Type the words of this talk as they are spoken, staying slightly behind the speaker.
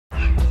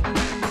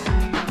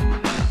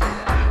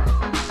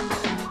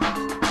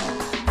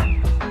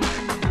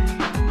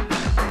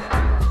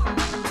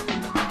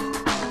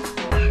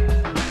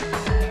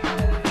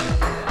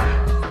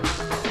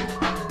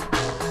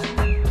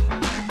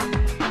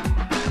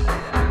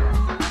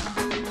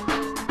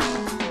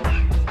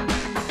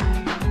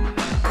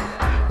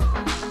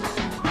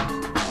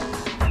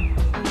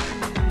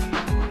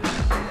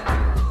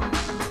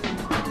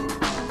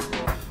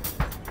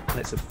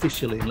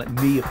officially, and let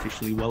me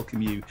officially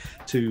welcome you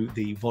to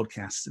the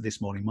vodcast this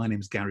morning. My name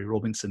is Gary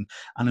Robinson,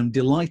 and I'm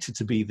delighted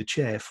to be the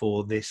chair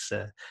for this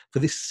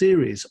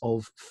series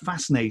of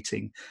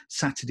fascinating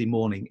Saturday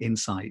morning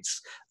insights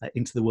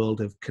into the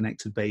world of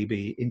connected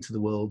baby, into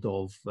the world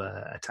of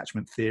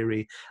attachment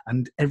theory,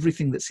 and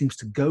everything that seems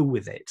to go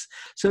with it.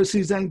 So,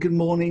 Suzanne, good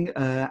morning,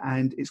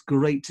 and it's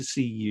great to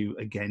see you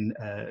again.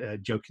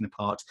 Joking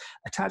apart,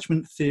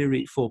 attachment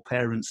theory for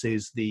parents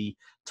is the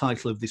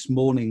title of this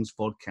morning's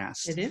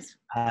podcast. It is.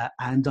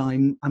 And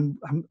I'm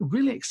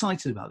really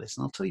excited about this,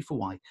 and I'll tell you for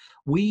why.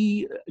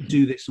 We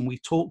do this and we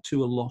talk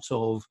to a lot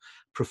of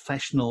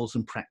professionals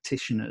and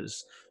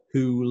practitioners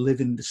who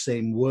live in the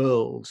same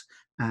world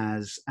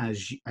as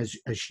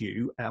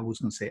you. I was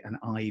going to say an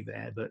I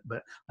there,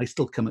 but I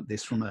still come at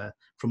this from a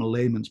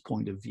layman's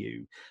point of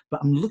view. But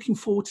I'm looking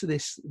forward to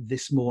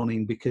this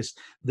morning because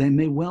there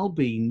may well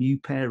be new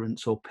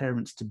parents or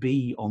parents to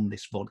be on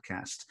this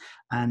vodcast,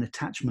 and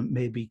attachment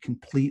may be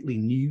completely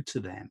new to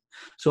them.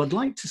 So I'd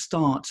like to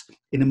start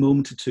in a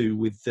moment or two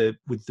with the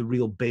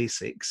real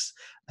basics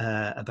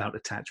about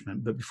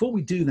attachment. But before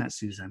we do that,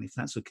 Suzanne, if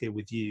that's okay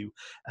with you,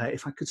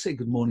 if I could say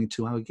good morning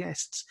to our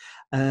guests.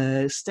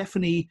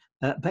 Stephanie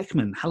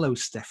Beckman. Hello,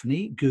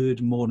 Stephanie.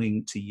 Good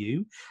morning to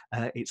you.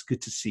 It's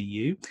good to see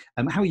you.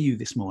 How are you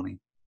this morning?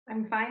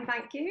 I'm fine,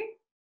 thank you.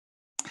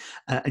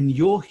 And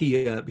you're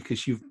here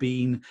because you've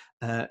been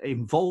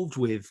involved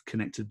with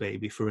Connected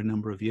Baby for a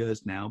number of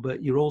years now,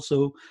 but you're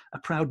also a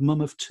proud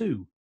mum of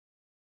two.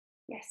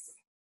 Yes.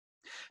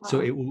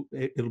 So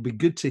it'll be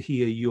good to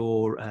hear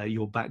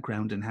your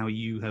background and how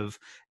you have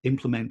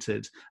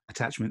implemented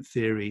attachment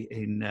theory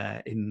in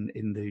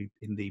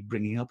the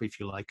bringing up, if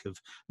you like, of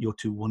your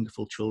two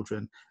wonderful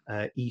children,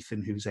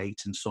 Ethan, who's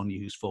 8, and Sonia,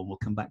 who's 4. We'll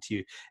come back to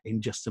you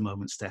in just a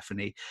moment,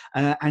 Stephanie.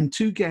 And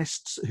two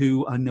guests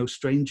who are no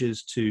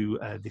strangers to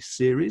this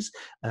series,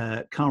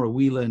 Cara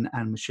Whelan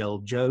and Michelle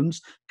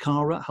Jones.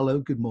 Cara, hello,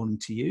 good morning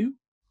to you.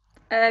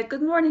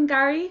 Good morning,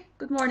 Gary.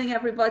 Good morning,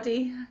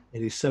 everybody.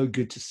 It is so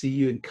good to see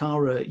you. And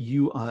Cara,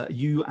 you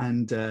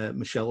and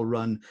Michelle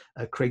run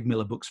Craig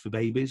Miller Books for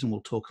Babies, and we'll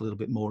talk a little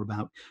bit more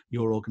about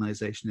your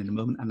organisation in a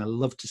moment. And I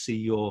love to see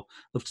your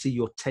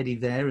teddy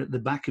there at the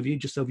back of you,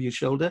 just over your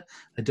shoulder.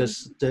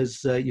 Does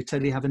your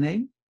teddy have a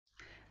name?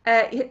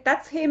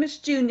 That's Hamish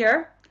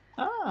Jr.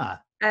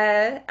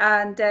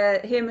 And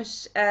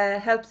Hamish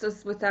helps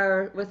us with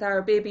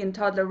our baby and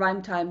toddler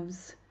rhyme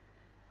times.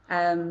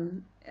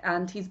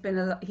 And he's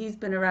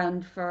been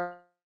around for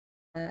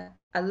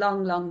a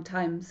long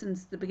time,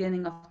 since the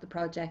beginning of the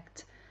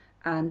project,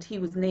 and he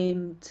was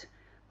named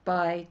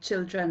by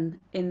children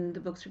in the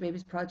Books for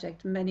Babies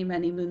project many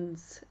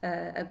moons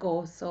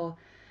ago. So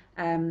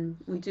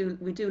we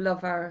do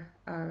love our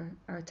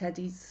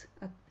teddies.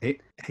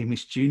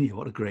 Hamish Jr.,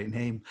 what a great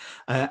name.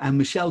 And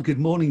Michelle, good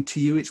morning to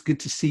you. It's good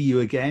to see you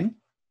again.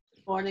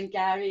 Morning,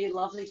 Gary.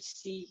 Lovely to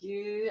see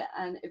you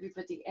and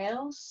everybody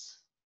else.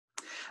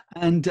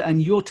 And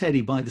your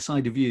teddy by the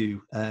side of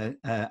you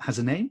has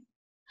a name?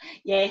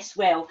 Yes,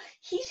 well,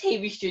 he's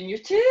Hamish Jr.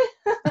 too.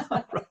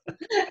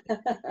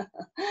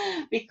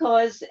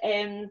 Because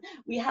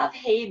we have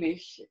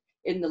Hamish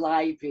in the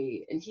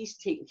library, and he's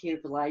taking care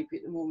of the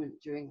library at the moment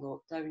during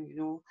lockdown, you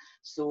know.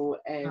 So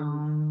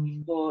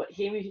we've got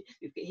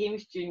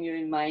Hamish Jr.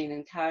 in mine,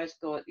 and Cara's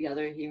got the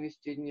other Hamish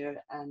Jr.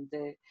 and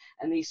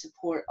they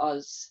support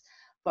us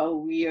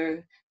while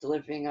we're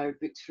delivering our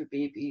Books for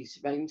Babies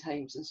rhyme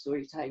times and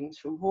story times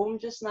from home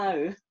just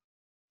now.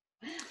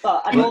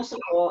 But I've also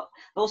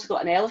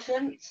got an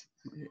elephant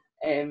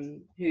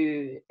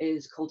who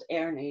is called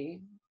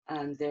Ernie,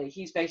 and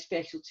he's very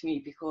special to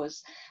me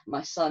because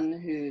my son,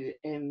 who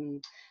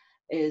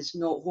is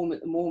not home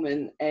at the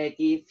moment,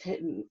 gave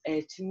him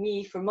to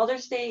me for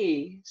Mother's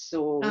Day.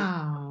 So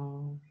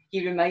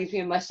he reminds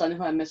me of my son,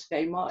 who I miss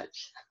very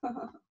much.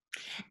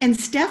 And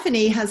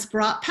Stephanie has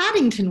brought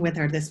Paddington with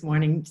her this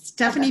morning.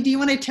 Stephanie, do you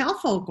want to tell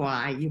folk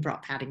why you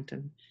brought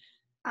Paddington?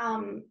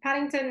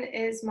 Paddington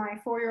is my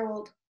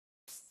 4-year-old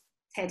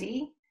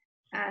teddy,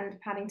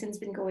 and Paddington's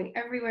been going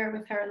everywhere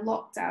with her in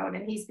lockdown,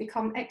 and he's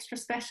become extra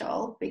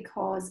special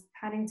because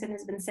Paddington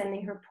has been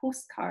sending her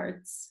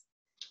postcards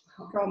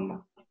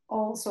from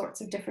all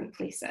sorts of different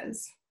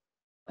places.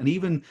 And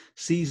even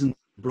seasoned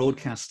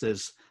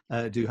broadcasters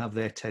do have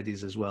their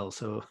teddies as well.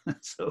 So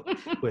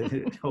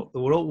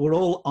we're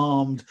all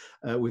armed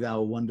with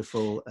our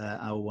wonderful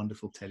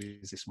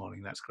teddies this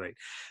morning. That's great.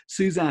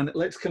 Suzanne,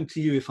 let's come to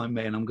you, if I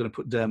may, and I'm going to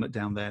put Dermot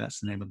down there. That's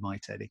the name of my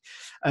teddy.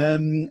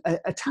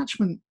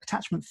 Attachment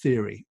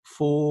theory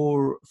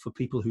for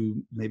people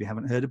who maybe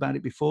haven't heard about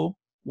it before.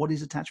 What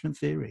is attachment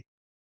theory?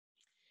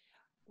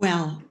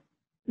 Well,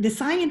 the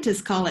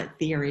scientists call it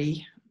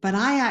theory, but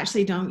I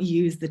actually don't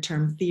use the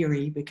term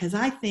theory because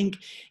I think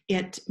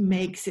it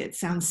makes it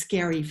sound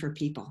scary for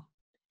people.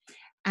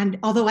 And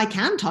although I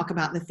can talk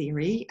about the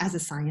theory as a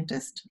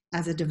scientist,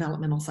 as a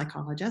developmental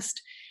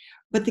psychologist,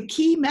 but the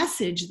key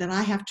message that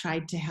I have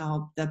tried to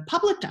help the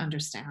public to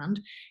understand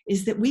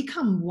is that we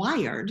come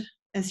wired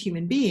as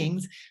human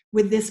beings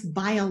with this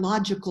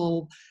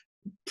biological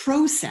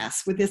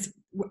process, with this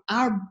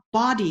our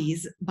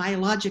bodies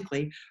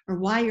biologically are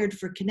wired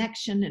for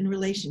connection and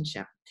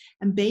relationship.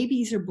 And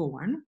babies are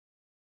born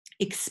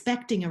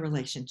expecting a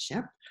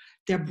relationship.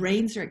 Their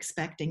brains are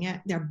expecting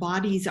it. Their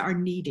bodies are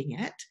needing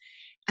it.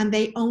 And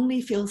they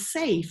only feel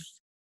safe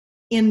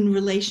in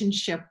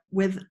relationship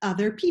with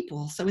other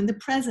people. So in the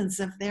presence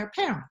of their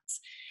parents.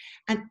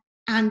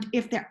 And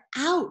if they're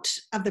out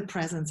of the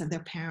presence of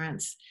their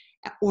parents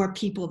or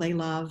people they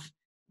love,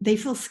 they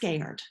feel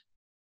scared.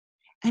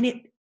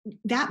 And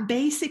that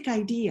basic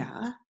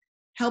idea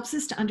helps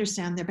us to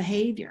understand their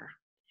behavior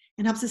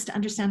and helps us to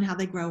understand how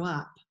they grow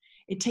up.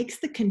 It takes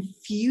the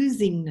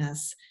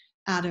confusingness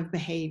out of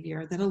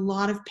behavior that a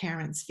lot of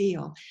parents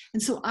feel.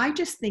 And so I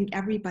just think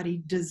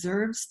everybody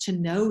deserves to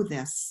know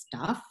this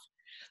stuff,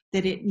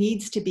 that it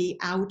needs to be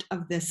out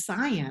of the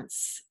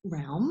science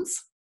realms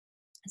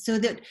so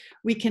that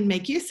we can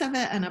make use of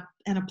it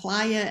and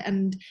apply it,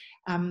 and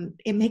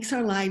it makes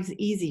our lives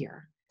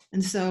easier.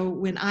 And so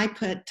when I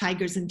put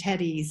Tigers and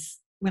Teddies,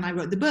 when I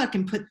wrote the book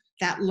and put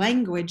that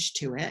language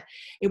to it,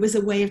 it was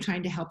a way of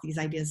trying to help these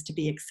ideas to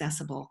be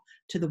accessible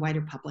to the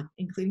wider public,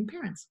 including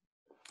parents.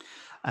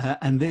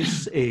 And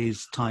this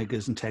is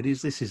Tigers and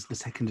Teddies. This is the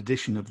second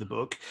edition of the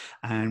book,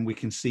 and we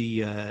can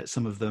see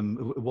some of them,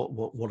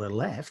 what are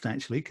left,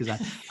 actually, because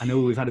I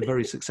know we've had a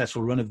very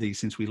successful run of these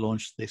since we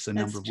launched this a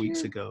number of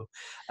weeks ago,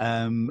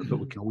 but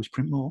we can always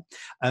print more.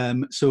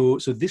 So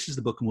this is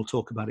the book, and we'll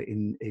talk about it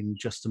in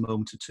just a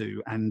moment or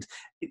two. And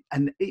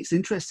it's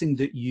interesting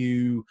that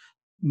you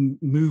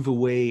move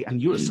away,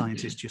 and you're a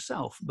scientist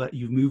yourself, but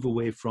you move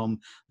away from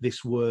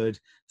this word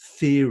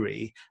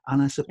theory,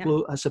 and I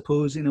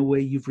suppose in a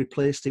way you've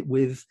replaced it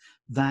with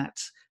that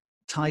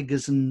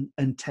Tigers and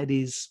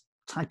Teddies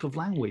type of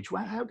language.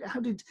 How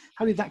did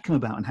that come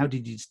about, and how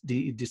did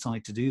you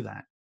decide to do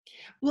that?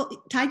 Well,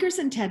 Tigers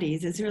and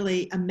Teddies is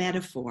really a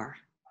metaphor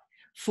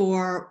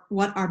for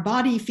what our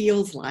body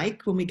feels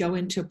like when we go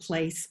into a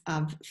place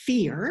of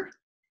fear,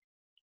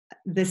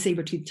 the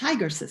saber-toothed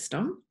tiger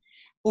system,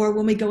 or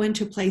when we go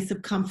into a place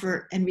of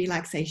comfort and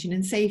relaxation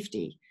and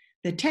safety,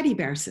 the teddy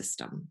bear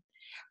system.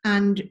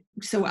 And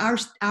so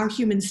our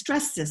human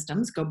stress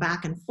systems go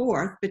back and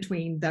forth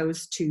between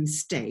those two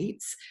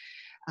states.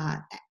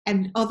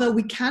 And although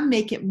we can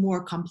make it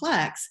more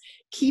complex,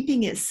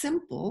 keeping it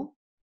simple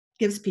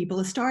gives people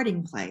a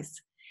starting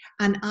place.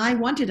 And I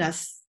wanted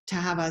us to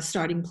have a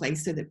starting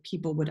place so that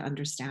people would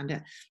understand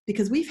it,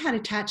 because we've had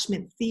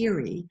attachment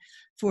theory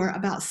for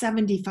about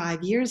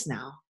 75 years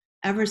now,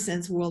 ever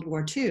since World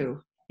War II.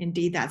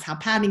 Indeed, that's how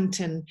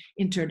Paddington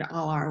entered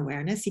all our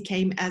awareness. He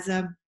came as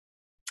a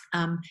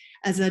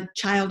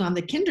child on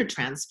the Kinder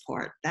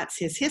transport. That's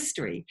his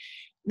history.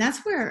 And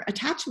that's where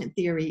attachment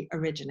theory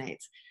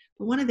originates.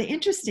 But one of the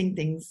interesting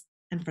things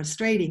and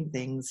frustrating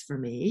things for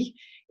me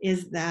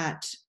is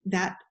that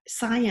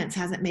science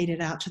hasn't made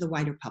it out to the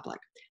wider public.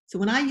 So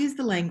when I use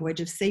the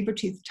language of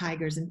saber-toothed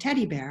tigers and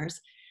teddy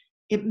bears,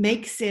 it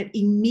makes it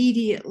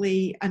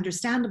immediately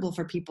understandable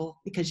for people,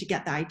 because you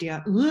get the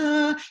idea,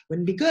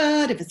 wouldn't be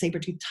good if a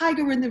saber-toothed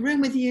tiger were in the room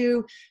with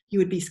you. You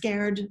would be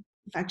scared.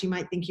 In fact, you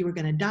might think you were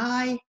going to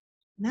die. And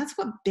that's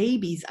what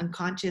babies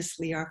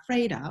unconsciously are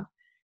afraid of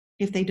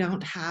if they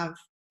don't have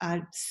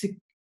a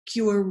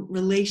secure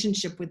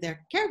relationship with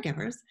their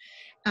caregivers.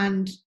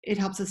 And it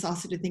helps us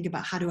also to think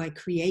about, how do I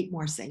create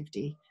more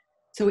safety?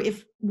 So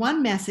if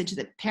one message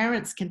that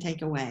parents can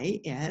take away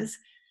is,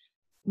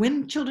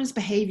 when children's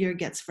behavior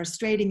gets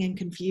frustrating and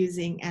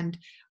confusing, and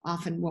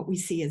often what we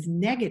see as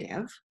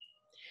negative,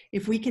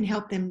 if we can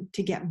help them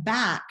to get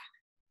back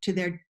to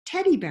their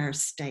teddy bear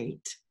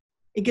state,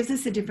 it gives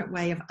us a different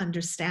way of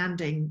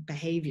understanding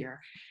behavior.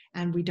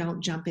 And we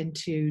don't jump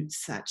into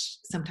such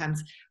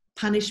sometimes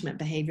punishment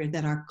behavior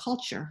that our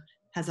culture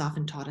has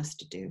often taught us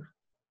to do.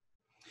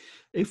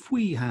 If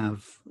we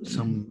have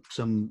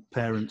some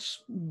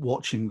parents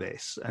watching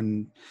this,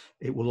 and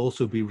it will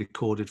also be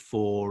recorded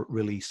for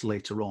release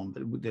later on,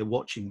 but they're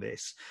watching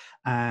this,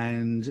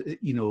 and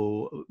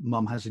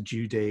mum has a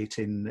due date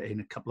in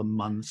a couple of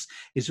months,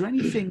 is there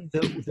anything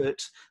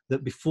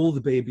that before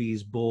the baby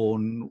is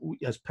born,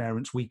 as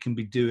parents, we can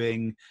be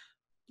doing,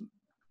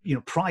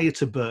 prior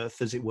to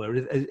birth, as it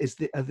were?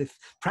 Are there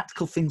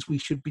practical things we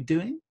should be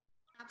doing?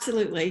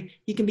 Absolutely.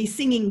 You can be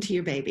singing to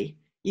your baby.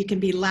 You can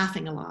be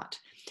laughing a lot.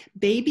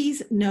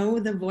 Babies know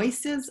the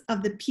voices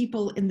of the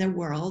people in their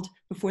world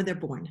before they're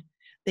born.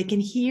 They can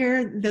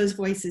hear those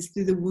voices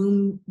through the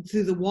womb,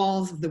 through the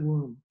walls of the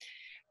womb.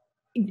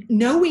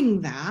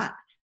 Knowing that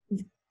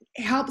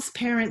helps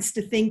parents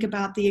to think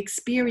about the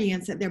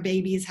experience that their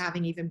baby is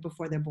having even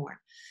before they're born.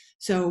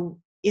 So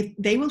if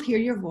they will hear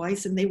your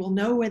voice, and they will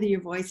know whether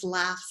your voice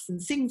laughs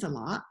and sings a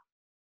lot,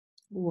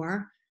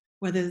 or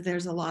whether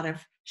there's a lot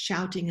of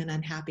shouting and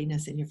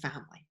unhappiness in your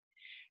family.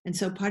 And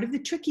so part of the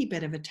tricky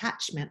bit of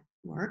attachment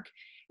work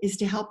is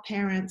to help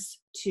parents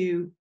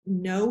to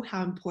know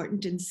how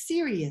important and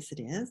serious it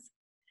is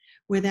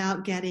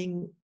without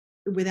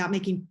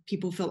making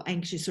people feel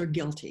anxious or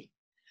guilty.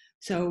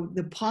 So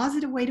the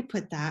positive way to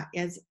put that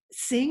is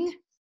sing,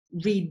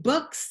 read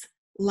books,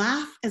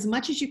 laugh as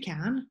much as you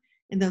can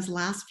in those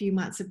last few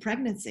months of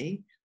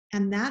pregnancy,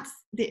 And that's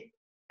the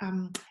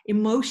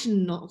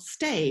emotional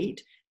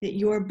state that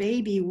your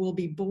baby will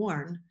be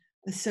born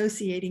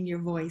associating your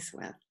voice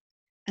with,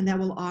 and that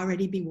will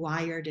already be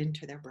wired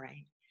into their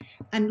brain.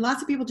 And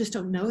lots of people just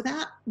don't know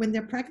that when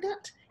they're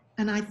pregnant.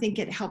 And I think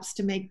it helps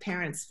to make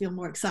parents feel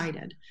more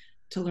excited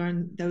to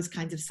learn those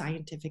kinds of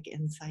scientific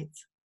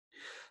insights.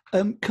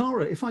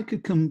 Cara, if I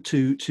could come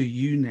to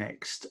you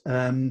next,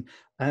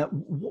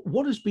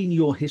 what has been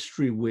your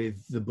history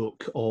with the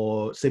book,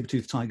 or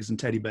Saber-toothed Tigers and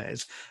Teddy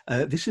Bears?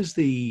 This is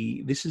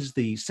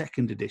the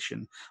second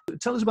edition.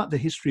 Tell us about the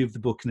history of the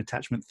book and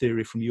attachment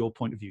theory from your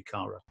point of view,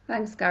 Cara.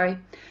 Thanks, Gary.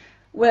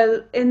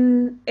 Well,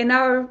 in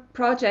our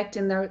project,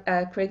 in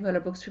the Craig Miller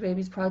Books for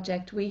Babies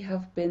project, we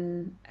have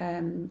been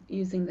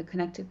using the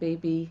Connected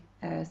Baby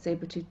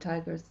Saber-toothed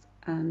Tigers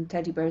and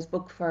Teddy Bears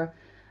book for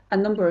a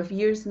number of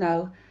years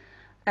now.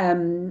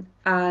 And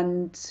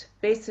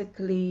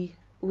basically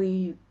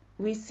we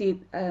see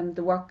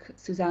the work,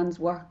 Suzanne's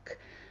work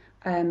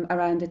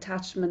around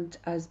attachment,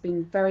 as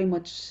being very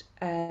much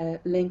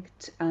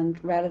linked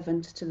and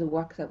relevant to the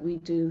work that we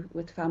do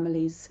with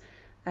families.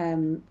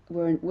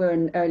 We're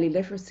an early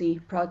literacy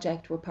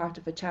project. We're part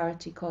of a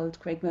charity called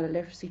Craig Miller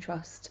Literacy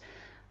Trust,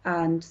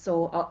 and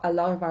so a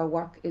lot of our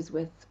work is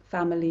with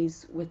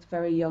families with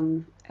very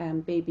young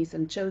babies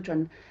and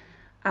children.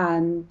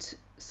 And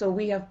so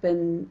we have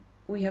been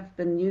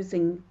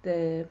using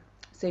the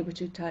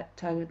Saber-toothed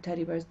Tiger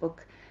Teddy Bears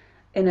book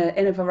in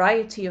a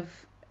variety of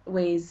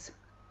ways.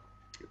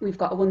 We've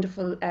got a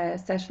wonderful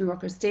session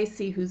worker,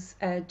 Stacey, who's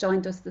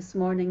joined us this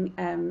morning.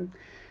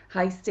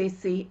 Hi,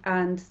 Stacey.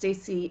 And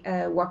Stacey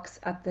works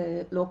at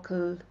the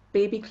local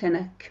baby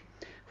clinic,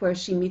 where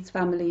she meets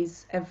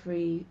families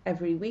every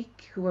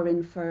week who are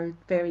in for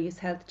various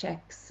health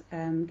checks,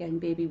 getting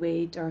baby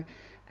weighed, or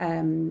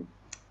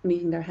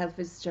meeting their health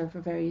visitor for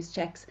various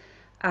checks.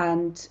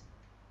 And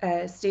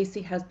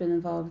Stacey has been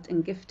involved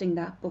in gifting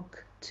that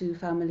book to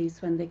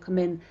families when they come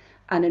in,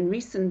 and in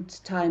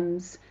recent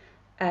times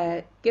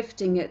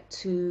gifting it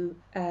to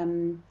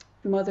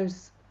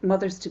mothers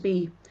to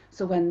be.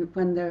 So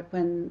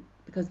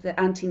because the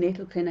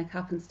antenatal clinic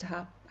happens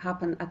to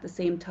happen at the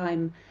same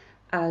time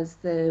as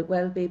the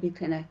Well Baby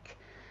Clinic,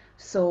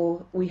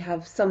 so we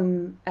have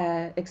some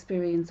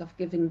experience of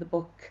giving the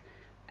book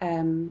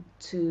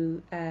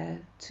to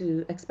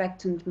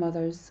expectant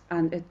mothers,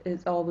 and it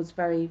is always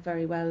very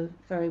well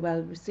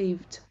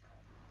received.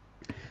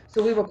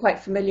 So we were quite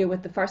familiar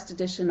with the first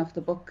edition of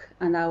the book,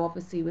 and now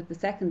obviously with the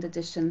second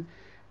edition,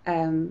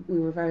 we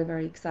were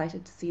very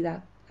excited to see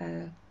that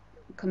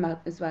come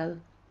out as well.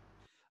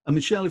 And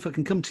Michelle, if I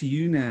can come to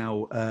you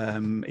now,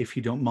 if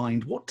you don't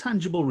mind, what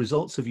tangible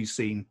results have you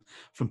seen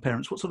from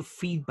parents? What sort of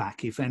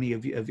feedback, if any,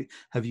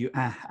 have you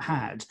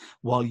had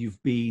while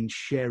you've been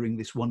sharing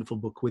this wonderful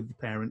book with the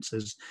parents,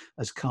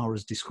 as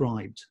Cara's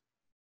described?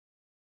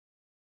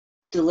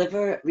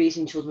 Deliver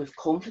Raising Children with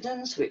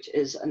Confidence, which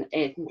is an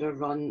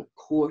Edinburgh-run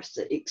course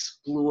that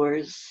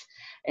explores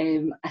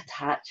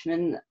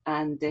attachment,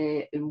 and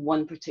in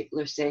one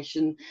particular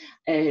session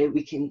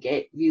we can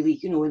get really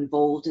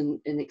involved in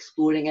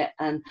exploring it,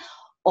 and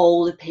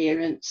all the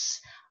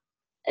parents,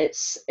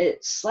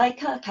 it's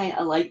like a kind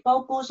of light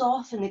bulb goes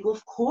off and they go,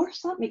 of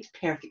course, that makes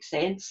perfect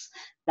sense.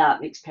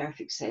 That makes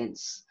perfect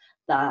sense,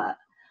 that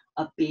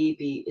a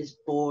baby is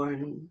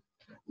born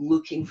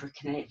looking for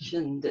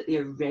connection, that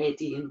they're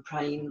ready and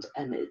primed,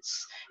 and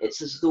it's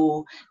as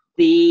though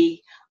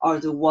they are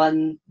the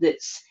one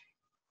that's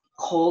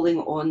calling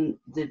on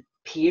the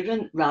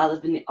parent rather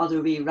than the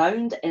other way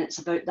around. And it's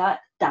about that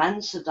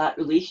dance of that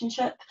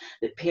relationship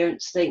that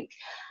parents think,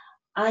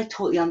 I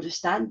totally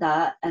understand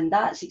that, and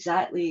that's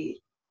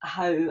exactly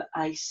how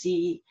I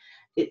see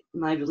it,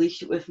 my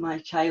relationship with my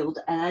child.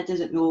 And I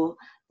didn't know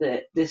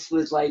that this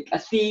was like a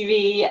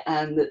theory,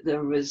 and that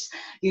there was,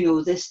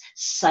 this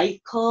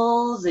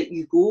cycle that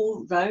you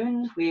go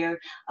round where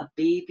a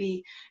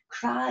baby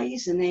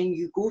cries and then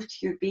you go to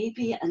your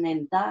baby, and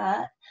then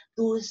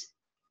those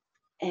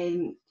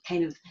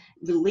kind of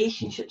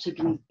relationships have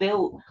been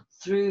built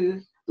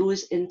through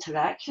those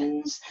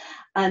interactions.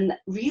 And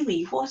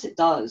really what it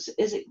does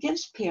is it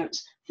gives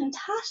parents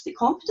fantastic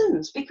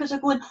confidence, because they're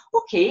going,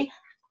 okay,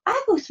 I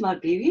go to my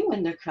baby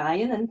when they're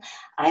crying, and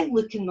I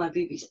look in my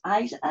baby's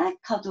eyes, I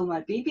cuddle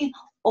my baby.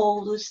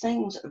 All those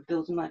things are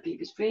building my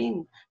baby's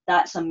brain.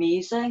 That's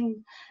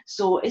amazing.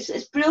 So it's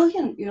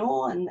brilliant,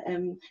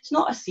 and it's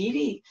not a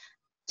theory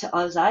to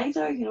us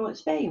either.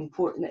 It's very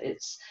important that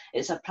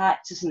it's a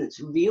practice and it's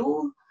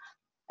real,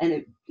 and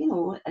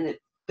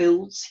it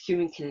builds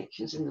human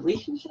connections and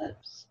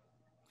relationships.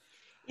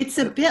 It's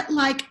a bit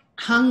like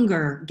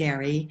hunger,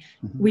 Gary.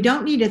 Mm-hmm. We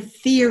don't need a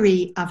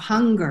theory of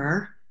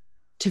hunger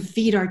to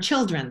feed our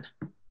children,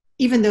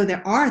 even though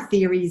there are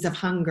theories of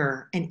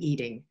hunger and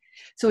eating.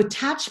 So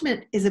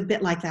attachment is a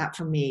bit like that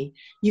for me.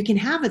 You can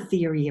have a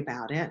theory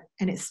about it,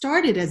 and it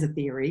started as a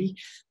theory,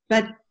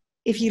 but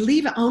if you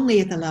leave it only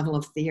at the level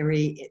of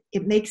theory,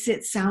 it makes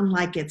it sound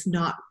like it's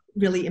not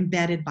really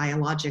embedded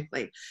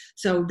biologically.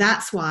 So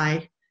that's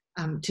why,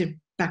 to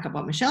back up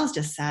what Michelle's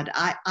just said,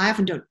 I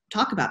often don't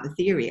talk about the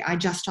theory. I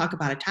just talk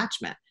about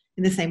attachment.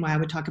 in the same way I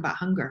would talk about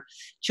hunger.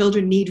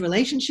 Children need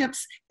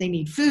relationships, they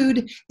need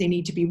food, they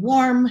need to be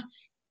warm.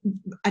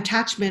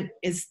 Attachment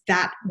is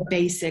that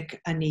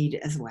basic a need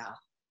as well.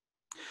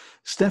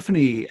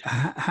 Stephanie,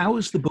 how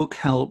has the book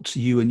helped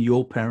you in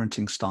your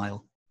parenting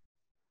style?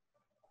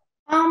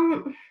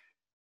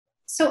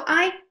 So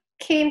I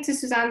came to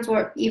Suzanne's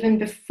work even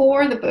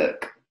before the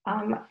book.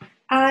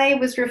 I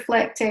was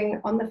reflecting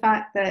on the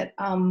fact that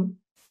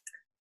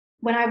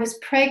when I was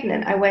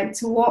pregnant, I went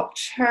to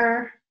watch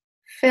her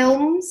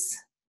films.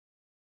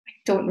 I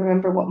don't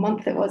remember what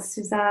month it was,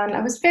 Suzanne.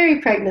 I was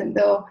very pregnant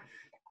though.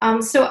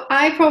 So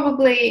I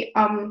probably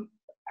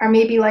are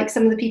maybe like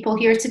some of the people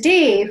here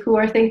today who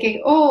are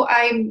thinking, oh,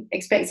 I'm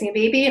expecting a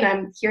baby and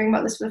I'm hearing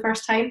about this for the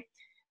first time.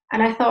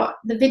 And I thought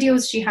the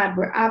videos she had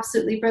were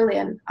absolutely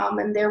brilliant.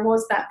 And there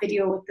was that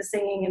video with the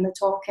singing and the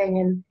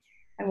talking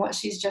and what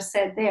she's just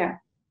said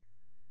there.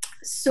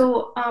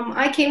 So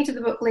I came to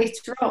the book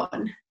later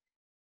on.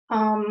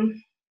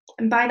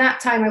 And by that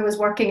time I was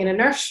working in a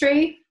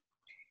nursery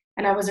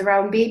and I was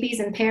around babies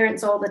and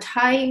parents all the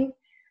time.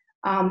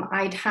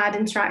 I'd had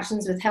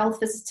interactions with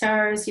health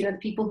visitors, you know, the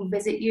people who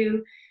visit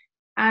you.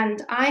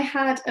 And I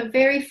had a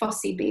very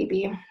fussy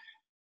baby,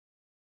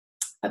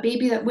 a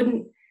baby that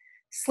wouldn't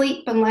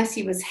sleep unless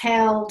he was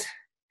held.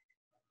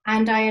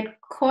 And I had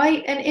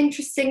quite an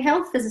interesting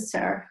health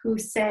visitor who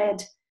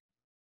said,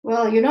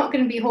 well, you're not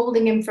going to be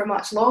holding him for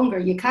much longer.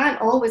 You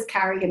can't always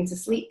carry him to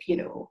sleep, you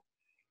know.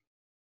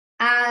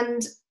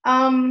 And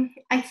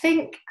I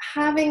think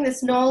having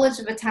this knowledge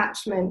of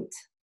attachment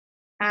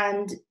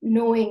and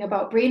knowing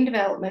about brain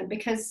development,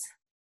 because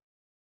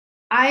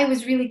I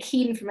was really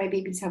keen for my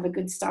baby to have a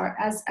good start,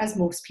 as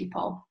most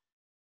people.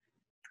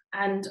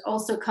 And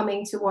also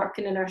coming to work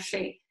in a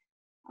nursery,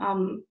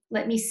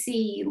 let me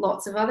see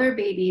lots of other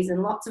babies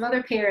and lots of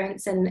other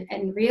parents and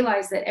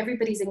realize that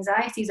everybody's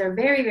anxieties are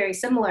very, very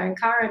similar. And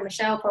Cara and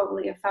Michelle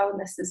probably have found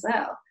this as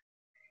well.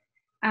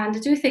 And I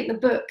do think the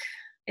book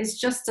is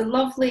just a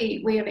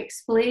lovely way of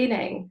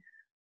explaining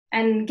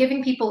and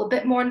giving people a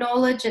bit more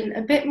knowledge and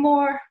a bit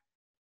more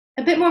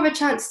of a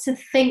chance to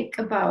think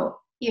about,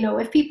 you know,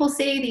 if people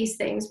say these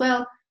things,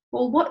 well,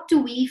 what do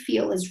we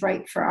feel is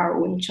right for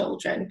our own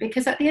children?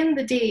 Because at the end of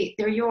the day,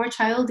 they're your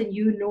child and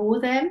you know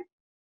them.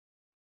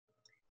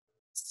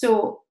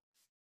 So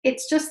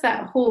it's just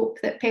that hope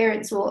that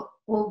parents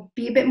will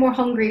be a bit more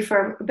hungry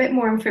for a bit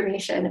more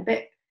information, a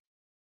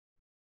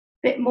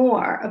bit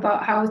more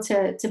about how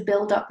to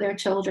build up their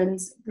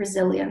children's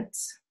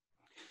resilience.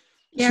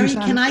 Gary,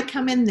 Suzanne, can I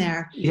come in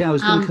there? Yeah, I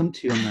was going to come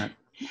to you on that.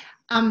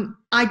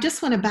 I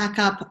just want to back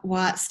up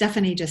what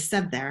Stephanie just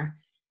said there.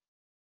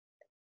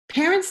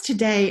 Parents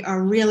today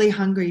are really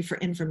hungry for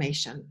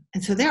information.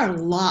 And so there are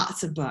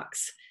lots of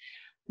books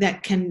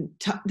that can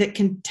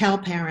tell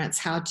parents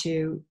how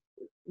to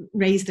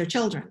raise their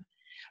children.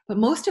 But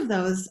most of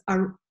those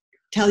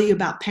tell you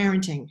about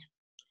parenting.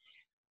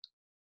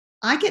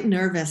 I get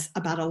nervous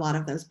about a lot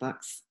of those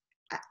books,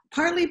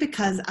 partly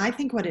because I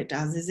think what it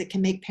does is it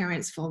can make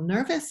parents feel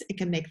nervous. It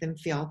can make them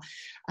feel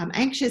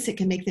anxious. It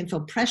can make them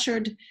feel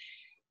pressured.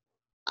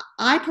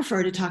 I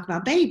prefer to talk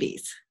about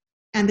babies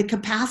and the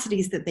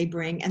capacities that they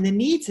bring and the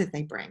needs that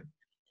they bring.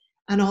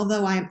 And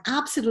although I am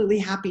absolutely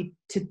happy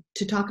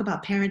to talk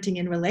about parenting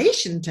in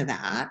relation to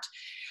that,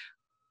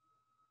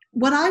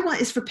 what I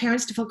want is for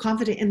parents to feel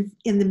confident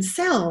in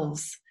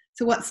themselves.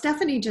 So what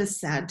Stephanie just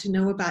said, to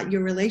know about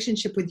your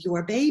relationship with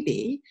your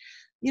baby,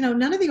 you know,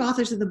 none of the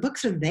authors of the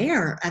books are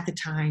there at the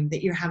time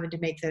that you're having to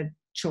make the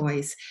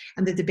choice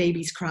and that the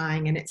baby's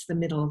crying and it's the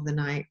middle of the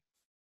night.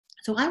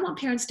 So I want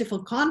parents to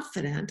feel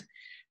confident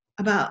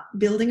about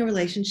building a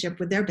relationship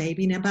with their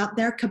baby and about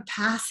their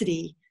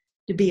capacity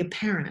to be a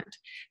parent.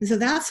 And so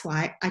that's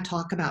why I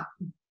talk about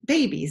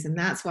babies, and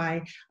that's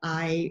why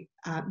I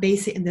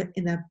base it in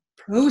the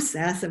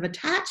process of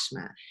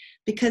attachment,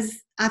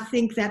 because I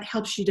think that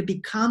helps you to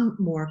become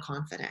more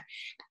confident.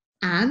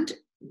 And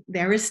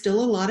there is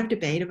still a lot of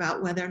debate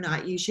about whether or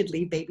not you should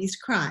leave babies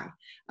cry,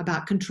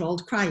 about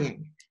controlled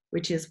crying,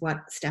 which is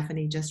what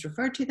Stephanie just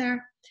referred to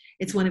there.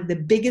 It's one of the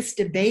biggest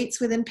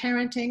debates within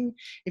parenting.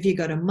 If you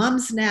go to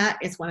Mumsnet,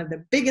 it's one of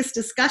the biggest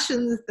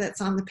discussions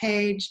that's on the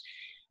page.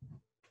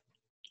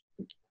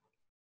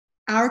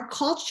 Our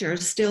culture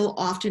still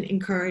often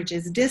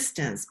encourages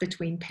distance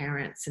between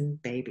parents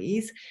and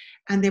babies.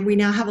 And then we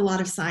now have a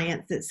lot of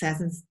science that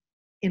says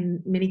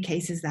in many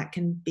cases that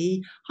can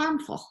be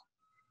harmful.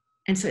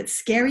 And so it's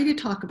scary to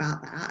talk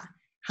about that.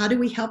 How do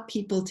we help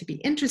people to be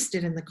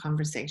interested in the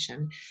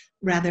conversation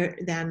rather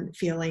than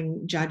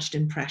feeling judged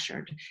and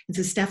pressured? And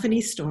so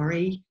Stephanie's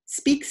story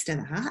speaks to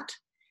that,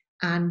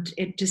 and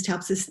it just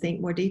helps us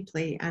think more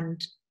deeply.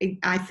 And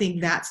I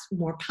think that's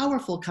more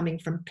powerful coming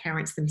from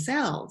parents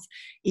themselves,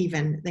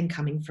 even than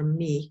coming from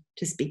me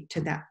to speak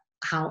to that,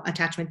 how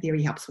attachment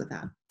theory helps with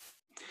that.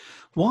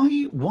 Why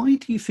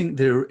do you think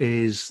there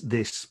is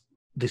this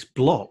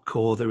block,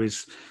 or there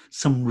is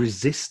some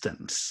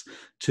resistance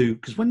to,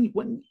 because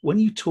when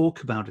you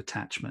talk about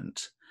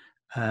attachment,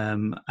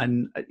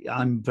 And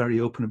I'm very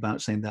open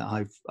about saying that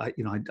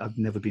I've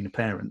never been a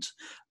parent,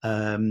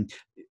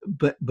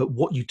 but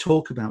what you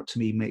talk about to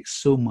me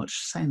makes so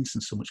much sense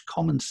and so much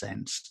common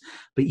sense.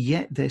 But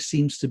yet there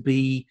seems to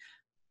be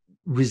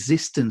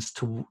resistance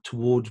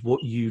towards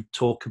what you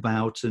talk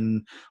about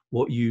and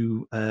what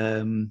you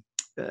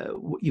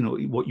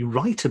what you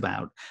write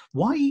about.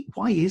 Why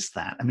is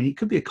that? I mean, it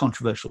could be a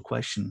controversial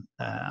question,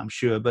 I'm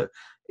sure, but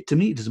to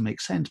me it doesn't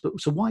make sense. But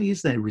so why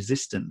is there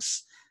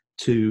resistance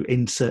to,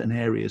 in certain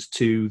areas,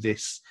 to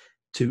this,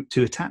 to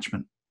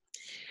attachment?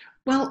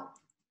 Well,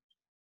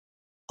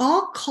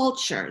 all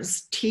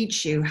cultures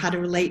teach you how to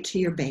relate to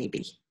your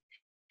baby,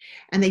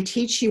 and they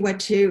teach you what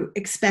to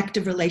expect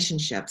of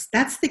relationships.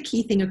 That's the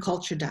key thing a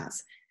culture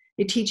does.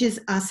 It teaches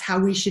us how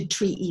we should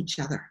treat each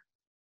other.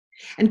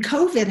 And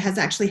COVID has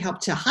actually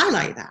helped to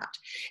highlight that.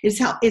 It's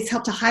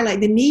helped to highlight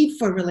the need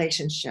for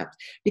relationships,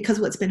 because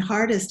what's been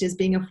hardest is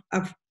being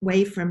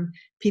away from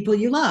people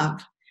you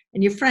love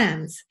and your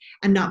friends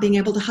and not being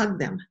able to hug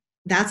them.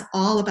 That's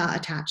all about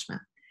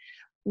attachment.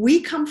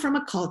 We come from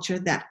a culture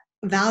that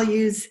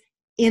values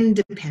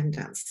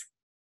independence,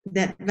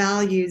 that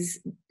values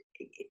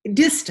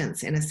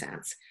distance in a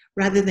sense,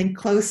 rather than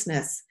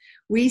closeness.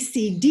 We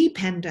see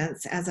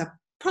dependence as a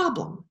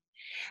problem.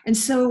 And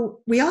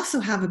so we also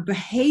have a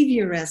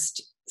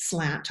behaviorist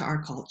slant to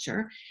our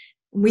culture.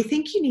 We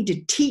think you need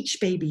to teach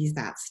babies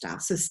that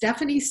stuff. So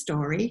Stephanie's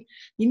story,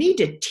 you need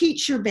to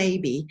teach your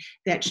baby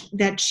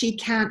that she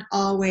can't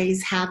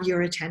always have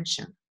your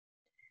attention.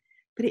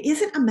 But it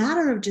isn't a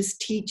matter of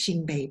just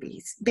teaching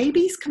babies.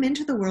 Babies come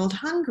into the world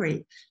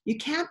hungry. You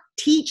can't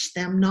teach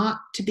them not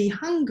to be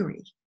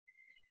hungry,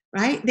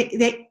 right?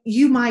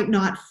 You might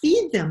not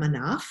feed them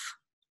enough,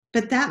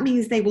 but that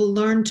means they will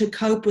learn to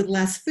cope with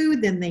less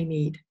food than they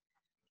need.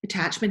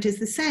 Attachment is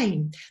the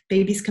same.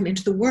 Babies come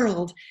into the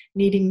world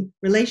needing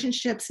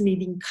relationships,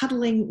 needing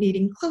cuddling,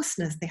 needing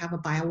closeness. They have a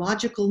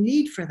biological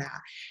need for that.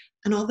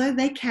 And although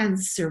they can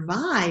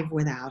survive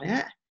without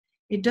it,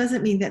 it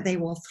doesn't mean that they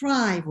will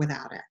thrive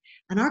without it.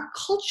 And our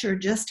culture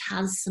just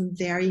has some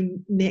very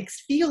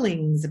mixed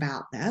feelings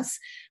about this.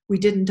 We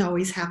didn't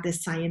always have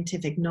this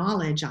scientific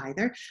knowledge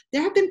either.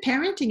 There have been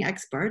parenting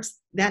experts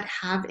that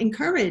have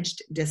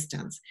encouraged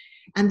distance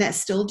and that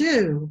still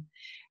do.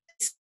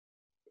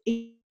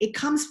 It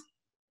comes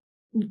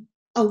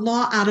a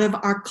lot out of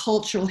our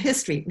cultural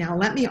history. Now,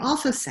 let me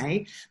also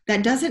say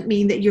that doesn't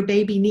mean that your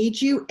baby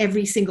needs you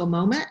every single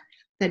moment.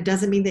 That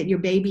doesn't mean that your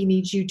baby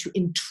needs you to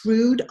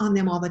intrude on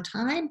them all the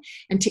time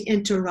and to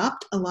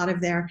interrupt a lot of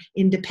their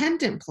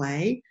independent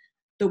play.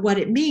 But what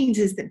it means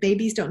is that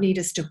babies don't need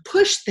us to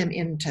push them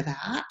into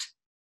that.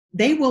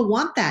 They will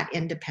want that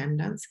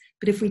independence.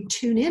 But if we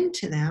tune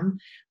into them,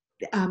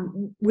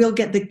 we'll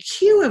get the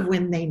cue of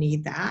when they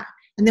need that.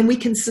 And then we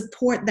can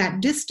support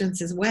that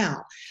distance as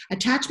well.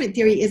 Attachment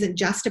theory isn't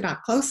just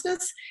about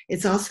closeness.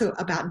 It's also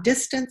about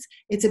distance.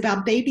 It's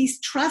about babies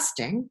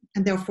trusting,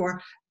 and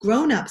therefore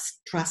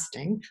grown-ups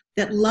trusting,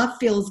 that love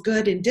feels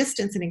good in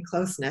distance and in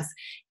closeness,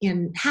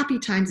 in happy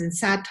times and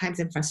sad times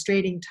and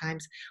frustrating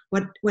times.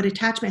 What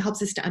attachment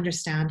helps us to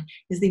understand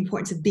is the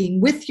importance of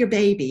being with your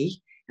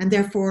baby, and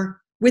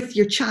therefore with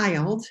your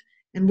child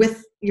and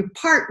with your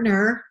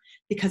partner,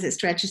 because it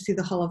stretches through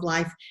the whole of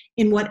life,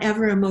 in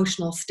whatever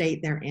emotional state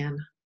they're in.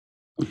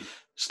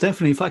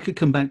 Stephanie, if I could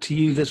come back to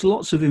you, there's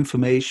lots of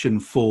information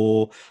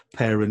for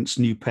parents,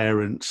 new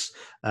parents,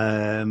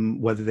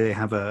 whether they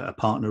have a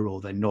partner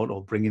or they're not,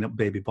 or bringing up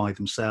baby by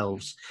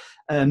themselves.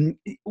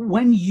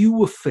 When you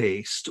were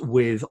faced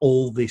with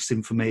all this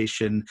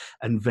information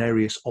and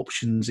various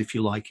options, if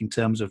you like, in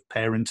terms of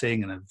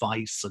parenting and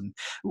advice, and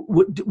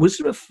were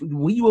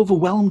you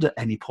overwhelmed at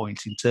any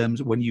point in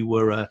terms of when you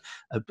were a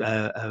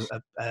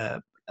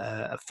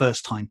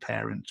first-time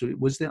parent?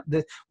 Was there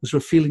a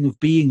feeling of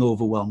being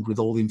overwhelmed with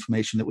all the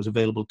information that was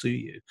available to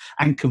you,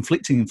 and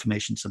conflicting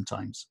information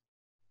sometimes?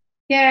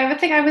 Yeah, I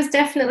think I was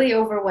definitely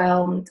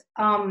overwhelmed.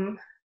 And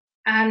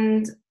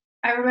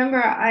I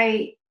remember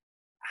I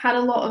had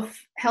a lot of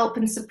help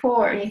and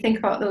support. And you think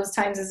about those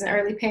times as an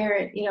early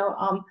parent,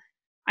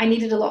 I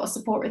needed a lot of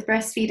support with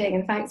breastfeeding.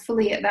 And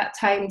thankfully at that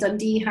time,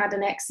 Dundee had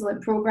an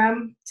excellent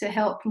program to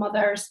help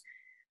mothers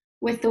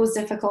with those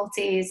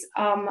difficulties.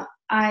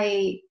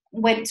 I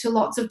went to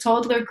lots of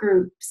toddler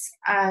groups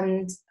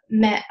and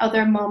met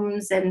other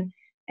mums and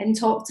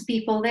talked to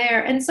people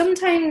there. And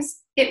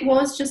sometimes it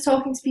was just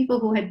talking to people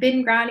who had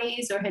been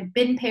grannies or had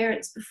been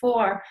parents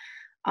before.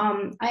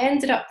 I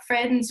ended up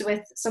friends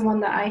with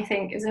someone that I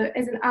think is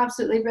an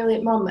absolutely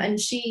brilliant mum, and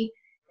she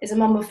is a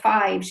mum of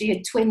 5. She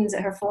had twins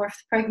at her 4th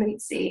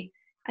pregnancy,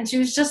 and she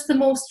was just the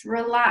most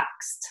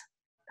relaxed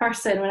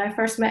person. When I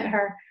first met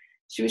her,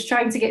 she was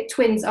trying to get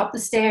twins up the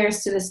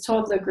stairs to this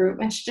toddler group,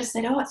 and she just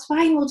said, "Oh, it's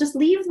fine, we'll just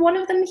leave one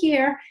of them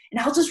here and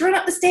I'll just run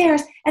up the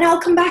stairs and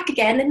I'll come back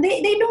again." And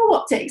they know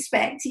what to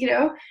expect,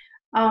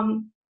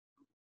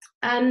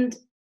 and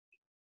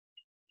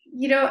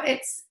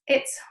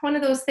it's one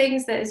of those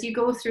things that as you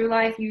go through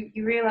life, you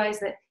realize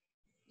that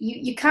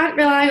you can't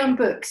rely on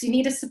books. You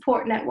need a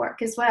support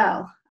network as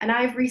well. And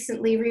I've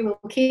recently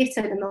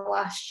relocated in the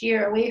last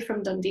year away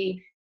from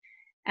Dundee.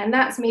 And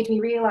that's made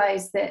me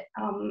realize that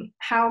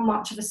how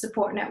much of a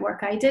support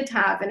network I did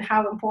have and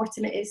how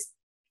important it is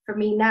for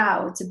me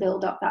now to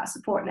build up that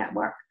support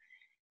network.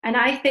 And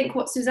I think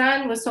what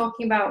Suzanne was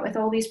talking about with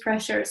all these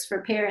pressures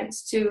for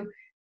parents to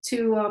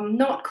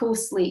not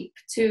co-sleep,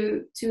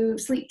 to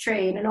sleep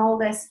train and all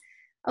this,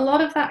 a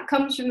lot of that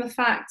comes from the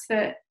fact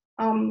that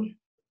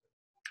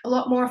a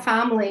lot more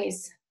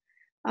families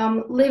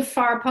live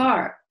far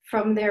apart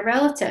from their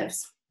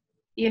relatives.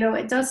 You know,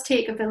 it does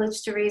take a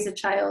village to raise a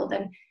child,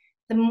 and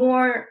the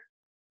more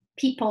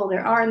people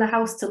there are in the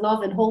house to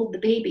love and hold the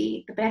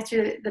baby, the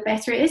better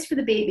it is for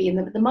the baby,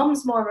 and the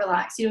mum's more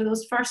relaxed. You know,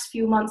 those first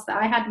few months that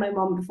I had my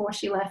mum before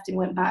she left and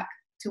went back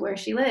to where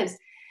she lives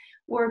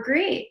were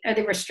great.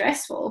 They were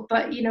stressful,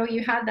 but you know,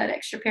 you had that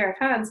extra pair of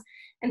hands.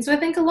 And so I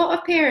think a lot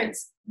of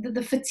parents,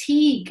 the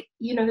fatigue,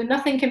 you know,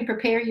 nothing can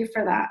prepare you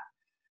for that.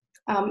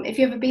 If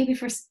you have a baby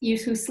for you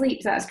who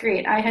sleeps, that's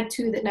great. I had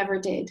 2 that never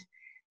did.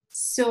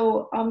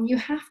 So you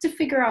have to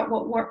figure out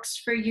what works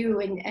for you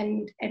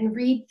and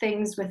read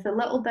things with a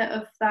little bit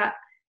of that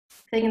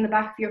thing in the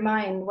back of your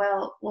mind.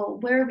 Well,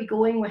 where are we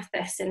going with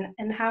this,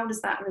 and how does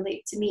that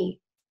relate to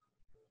me?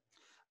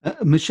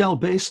 Michelle,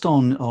 based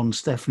on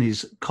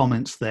Stephanie's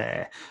comments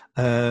there,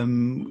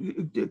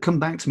 come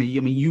back to me. I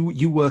mean,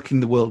 you work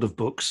in the world of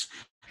books,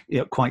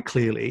 quite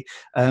clearly.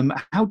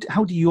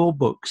 How do your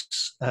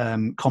books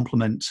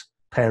complement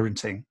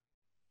parenting?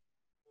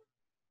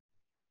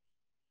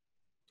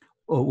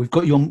 Oh, we've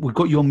got you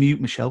on mute,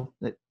 Michelle.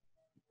 The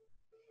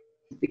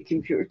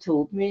computer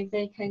told me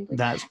very kindly.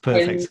 That's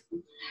perfect.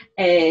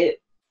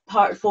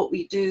 Part of what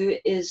we do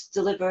is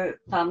deliver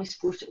family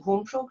support at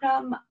home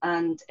program,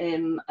 and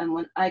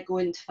when I go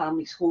into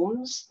families'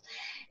 homes,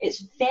 it's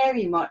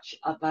very much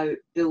about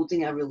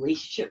building a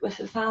relationship with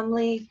the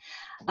family.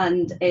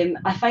 And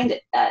I find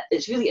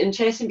it's really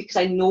interesting because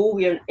I know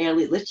we're an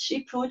early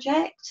literacy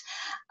project,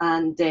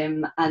 and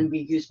we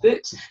use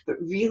books,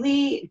 but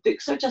really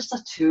books are just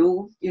a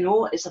tool. You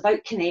know, it's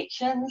about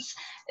connections,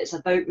 it's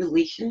about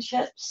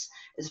relationships,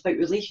 it's about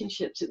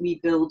relationships that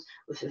we build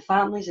with the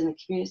families in the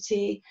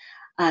community.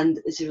 And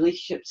it's the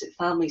relationships that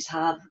families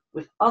have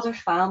with other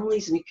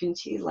families in the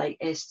community, like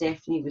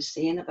Stephanie was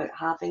saying about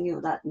having, you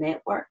know, that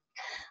network,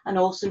 and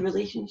also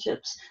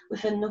relationships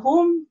within the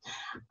home.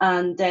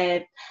 And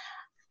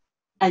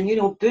you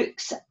know,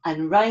 books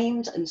and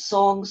rhymes and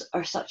songs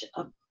are such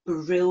a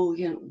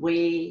brilliant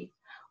way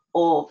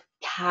of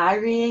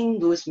carrying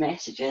those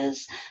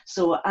messages.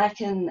 So I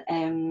can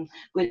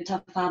go into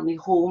a family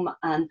home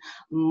and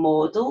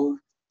model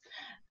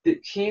book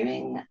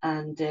sharing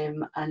and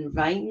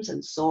rhymes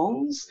and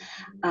songs,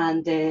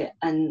 and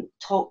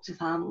talk to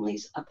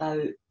families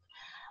about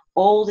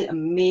all the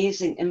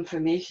amazing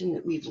information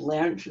that we've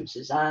learned from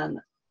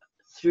Suzanne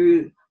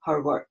through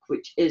her work,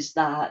 which is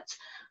that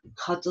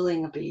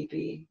cuddling a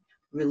baby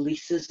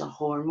releases a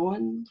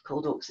hormone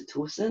called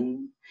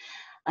oxytocin,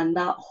 and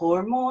that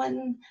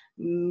hormone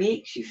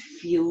makes you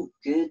feel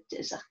good.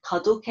 It's a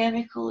cuddle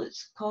chemical,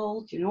 it's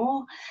called, you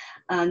know,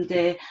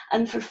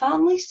 and for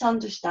families to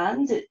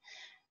understand that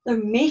they're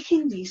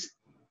making these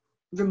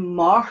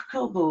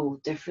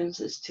remarkable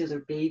differences to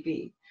their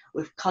baby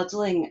with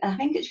cuddling. And I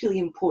think it's really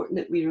important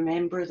that we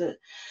remember that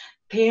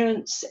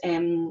parents,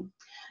 they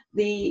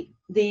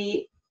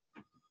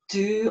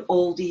do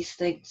all these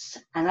things.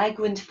 And I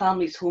go into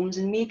families' homes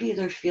and maybe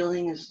they're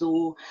feeling as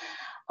though,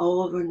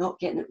 oh, we're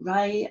not getting it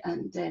right,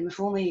 and if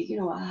only, you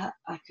know, I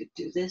could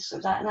do this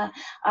or that. And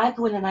I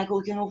go in and I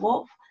go, you know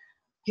what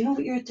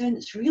you're doing,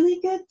 it's really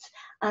good.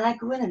 And I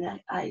go in and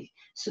I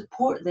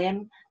support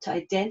them to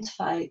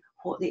identify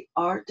what they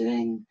are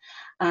doing,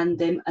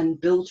 and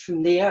build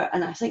from there.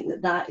 And I think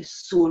that is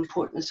so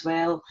important as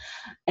well.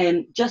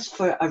 Just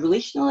for a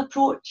relational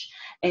approach,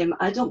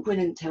 I don't go in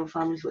and tell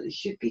families what they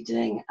should be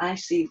doing. I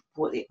see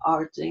what they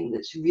are doing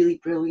that's really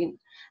brilliant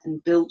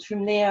and build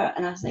from there.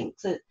 And I think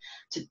that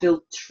to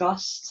build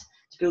trust,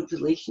 to build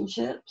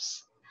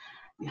relationships,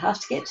 you have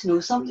to get to know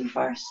somebody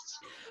first.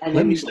 And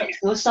when you get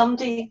to know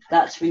somebody,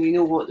 that's when you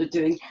know what they're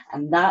doing.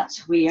 And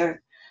that's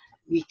where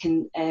we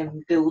can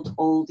build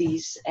all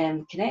these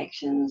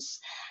connections.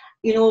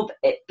 You know,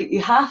 but you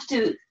have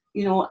to,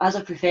 you know, as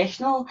a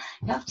professional,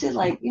 you have to,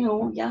 like, you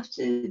know, you have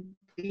to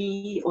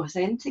be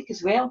authentic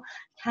as well.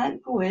 You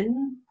can't go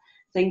in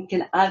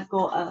thinking I've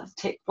got a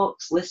tick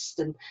box list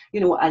and,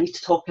 you know, I need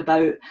to talk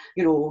about,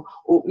 you know,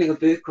 opening a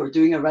book or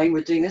doing a rhyme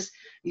or doing this.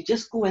 You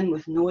just go in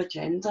with no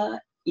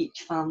agenda.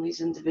 Each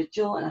family's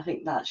individual, and I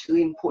think that's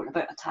really important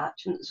about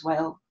attachment as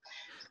well,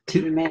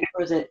 to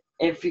remember that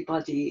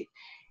everybody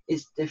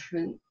is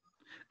different.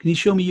 Can you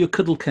show me your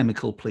cuddle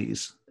chemical,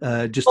 please?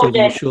 Just over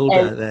your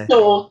shoulder there.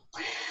 So,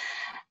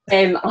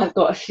 I've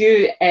got a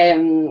few.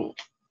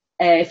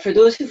 For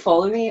those who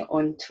follow me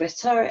on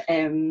Twitter,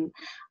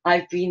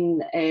 I've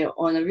been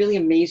on a really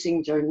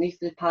amazing journey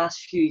for the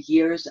past few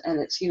years, and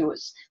it's, you know,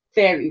 it's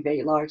very,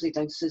 very largely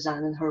down to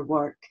Suzanne and her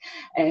work.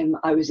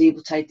 I was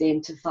able to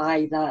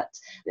identify that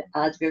the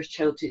adverse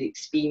childhood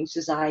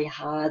experiences I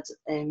had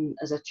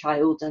as a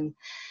child, and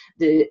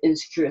the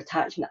insecure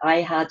attachment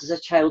I had as a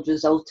child,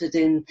 resulted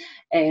in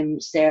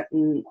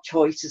certain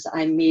choices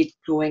I made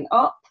growing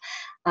up.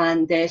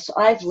 And so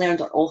I've learned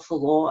an awful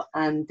lot,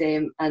 and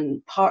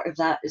part of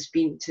that has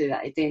been to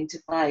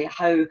identify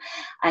how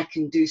I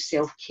can do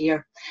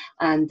self-care,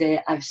 and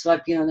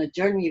I've been on a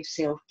journey of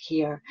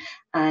self-care,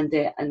 and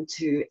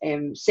to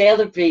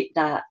celebrate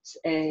that,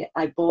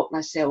 I bought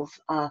myself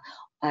a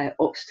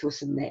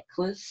oxytocin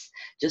necklace,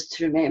 just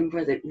to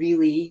remember that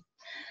really,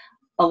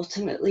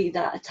 ultimately,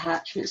 that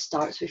attachment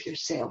starts with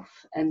yourself,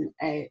 and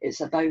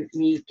it's about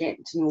me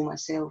getting to know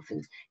myself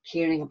and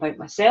caring about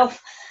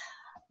myself.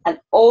 And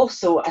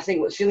also, I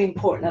think what's really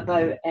important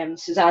about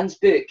Suzanne's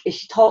book is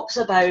she talks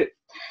about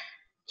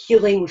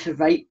healing with the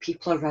right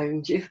people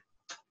around you.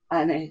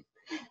 And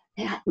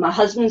my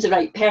husband's the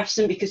right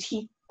person, because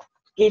he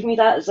gave me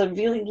that as a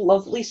really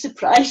lovely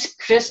surprise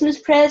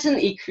Christmas present.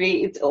 He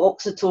created the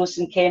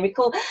oxytocin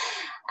chemical.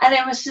 And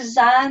then with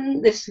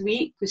Suzanne this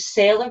week was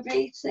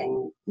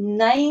celebrating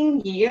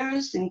 9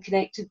 years in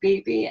Connected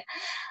Baby,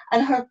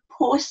 and her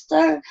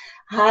poster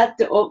had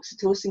the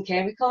oxytocin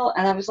chemical,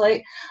 and I was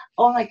like,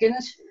 oh my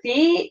goodness,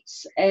 fate,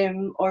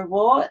 or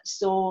what?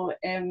 So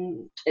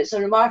it's a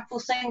remarkable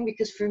thing,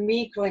 because for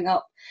me growing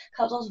up,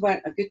 cuddles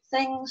weren't a good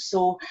thing,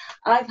 so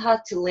I've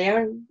had to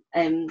learn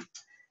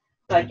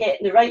by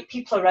getting the right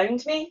people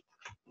around me,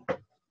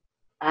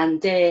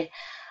 and I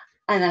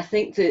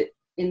think that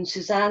in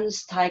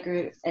Suzanne's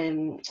Sabre-Tooth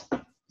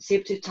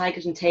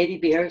Tigers and Teddy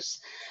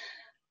Bears,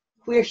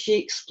 where she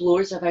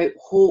explores about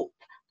hope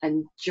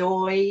and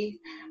joy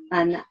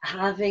and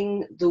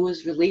having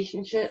those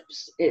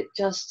relationships,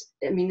 it's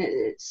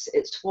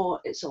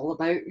what it's all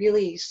about,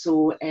 really.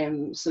 So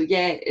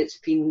yeah, it's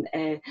been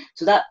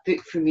so that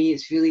book for me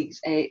is really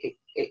it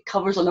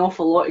covers an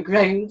awful lot of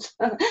ground,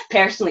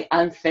 personally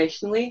and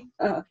professionally.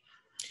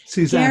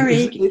 Suzanne,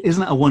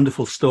 isn't that a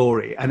wonderful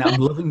story? And I'm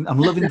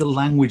loving the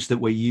language that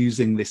we're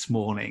using this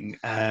morning,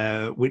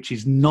 which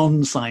is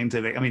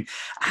non-scientific. I mean,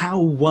 how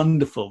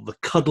wonderful, the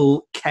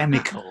cuddle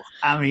chemical.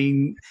 I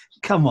mean,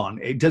 come on,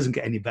 it doesn't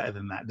get any better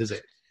than that, does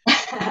it?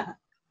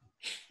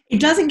 It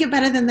doesn't get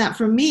better than that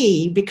for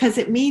me, because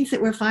it means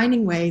that we're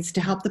finding ways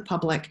to help the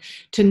public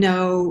to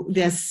know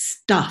this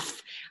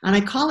stuff. And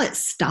I call it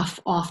stuff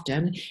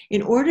often,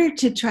 in order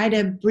to try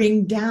to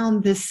bring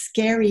down the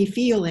scary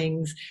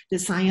feelings that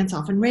science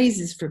often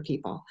raises for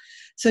people.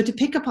 So to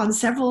pick up on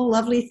several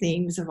lovely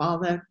themes of all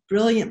the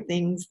brilliant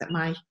things that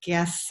my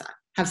guests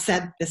have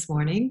said this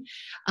morning.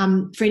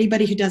 For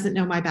anybody who doesn't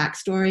know my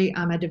backstory,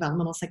 I'm a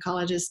developmental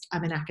psychologist.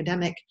 I'm an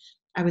academic.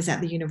 I was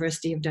at the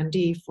University of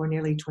Dundee for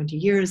nearly 20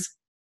 years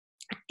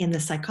in the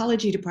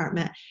psychology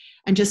department,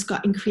 and just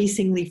got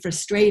increasingly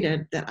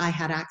frustrated that I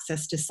had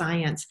access to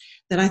science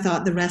that I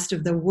thought the rest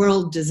of the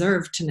world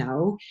deserved to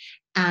know.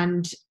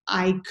 And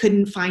I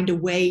couldn't find a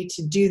way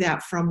to do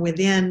that from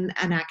within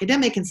an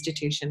academic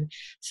institution.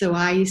 So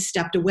I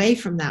stepped away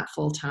from that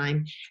full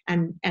time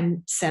and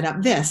set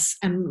up this.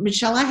 And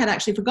Michelle, I had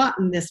actually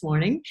forgotten this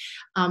morning.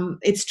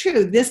 It's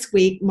true, this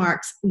week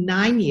marks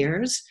 9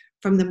 years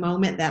from the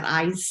moment that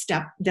I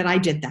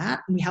did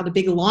that. And we held a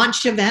big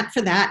launch event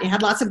for that. It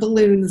had lots of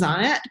balloons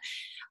on it.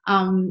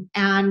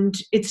 And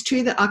it's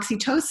true that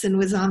oxytocin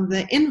was on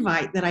the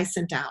invite that I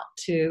sent out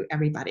to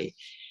everybody.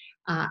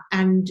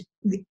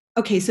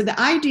 So the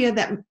idea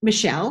that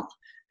Michelle,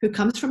 who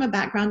comes from a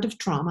background of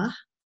trauma,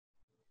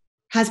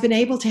 has been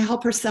able to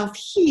help herself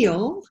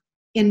heal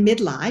in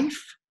midlife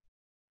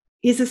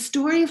is a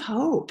story of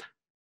hope.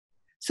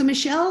 So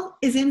Michelle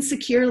is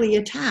insecurely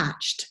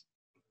attached,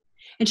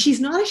 and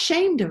she's not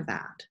ashamed of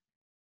that.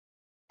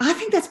 I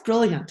think that's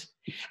brilliant.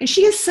 And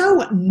she is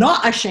so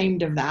not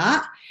ashamed of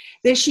that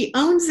she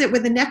owns it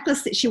with a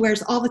necklace that she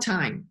wears all the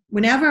time.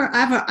 Whenever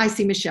I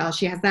see Michelle,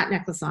 she has that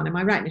necklace on. Am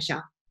I right,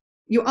 Michelle?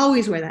 You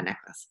always wear that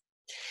necklace.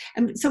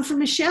 And so for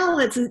Michelle,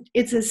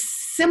 it's a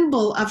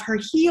symbol of her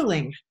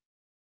healing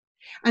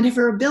and of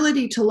her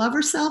ability to love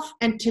herself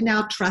and to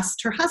now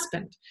trust her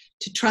husband,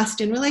 to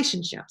trust in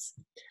relationships.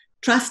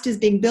 Trust is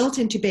being built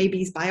into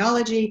babies'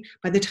 biology.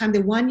 By the time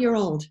they're 1 year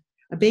old,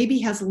 a baby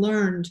has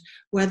learned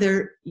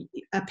whether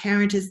a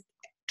parent is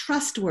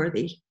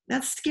trustworthy.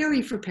 That's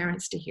scary for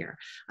parents to hear.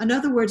 In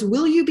other words,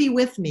 will you be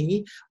with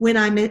me when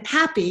I'm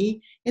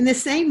happy in the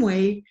same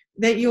way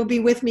that you'll be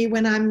with me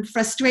when I'm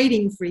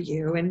frustrating for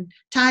you and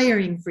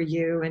tiring for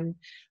you and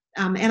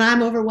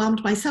I'm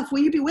overwhelmed myself?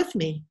 Will you be with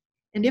me?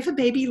 And if a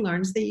baby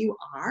learns that you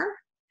are,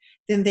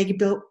 then they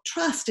build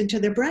trust into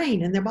their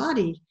brain and their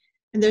body,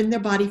 and then their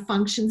body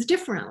functions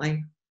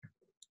differently.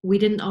 We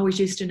didn't always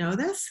used to know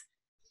this,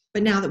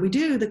 but now that we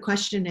do, the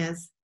question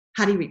is,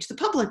 how do you reach the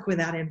public with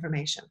that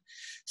information?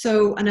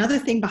 So another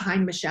thing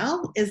behind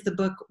Michelle is the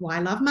book, Why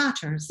Love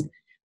Matters.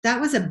 That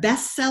was a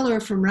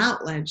bestseller from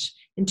Routledge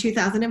in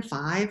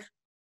 2005.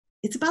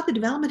 It's about the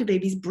development of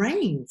babies'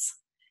 brains.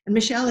 And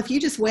Michelle, if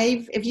you just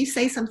wave, if you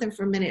say something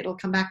for a minute, it'll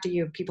come back to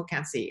you if people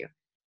can't see you.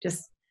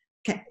 Just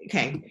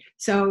Okay.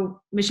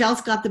 So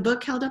Michelle's got the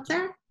book held up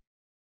there.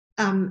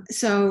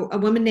 So a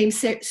woman named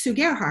Sue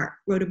Gerhardt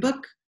wrote a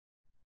book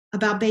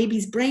about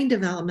babies' brain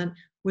development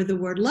with the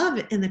word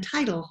love in the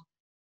title.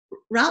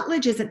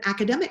 Routledge is an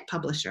academic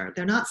publisher.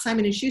 They're not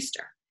Simon &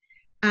 Schuster.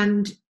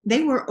 And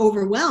they were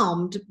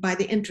overwhelmed by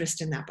the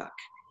interest in that book.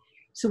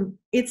 So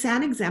it's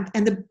an example.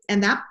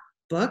 And that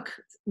book,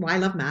 Why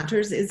Love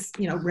Matters, is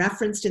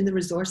referenced in the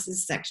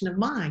resources section of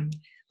mine.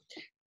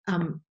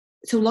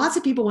 So lots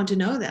of people want to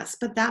know this,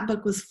 but that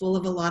book was full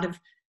of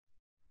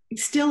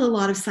still a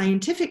lot of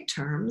scientific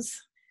terms.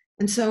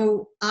 And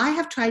so I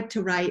have tried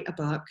to write a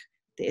book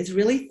that is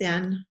really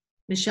thin.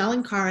 Michelle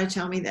and Cara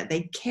tell me that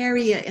they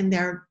carry it in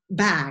their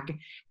bag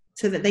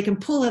so that they can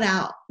pull it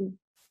out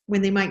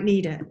when they might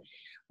need it,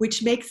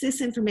 which makes this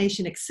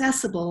information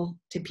accessible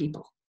to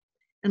people.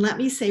 And let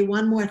me say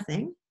one more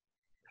thing,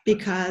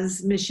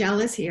 because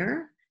Michelle is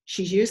here.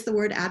 She's used the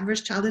word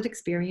adverse childhood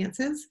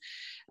experiences.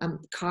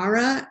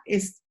 Cara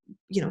is,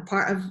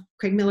 part of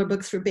Craig Miller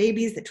Books for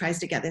Babies that tries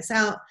to get this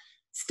out.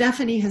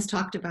 Stephanie has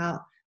talked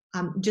about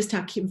just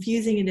how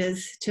confusing it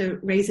is to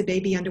raise a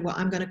baby under what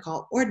I'm going to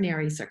call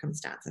ordinary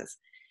circumstances.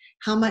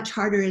 How much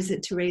harder is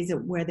it to raise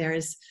it where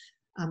there's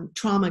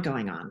trauma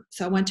going on?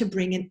 So I want to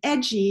bring an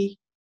edgy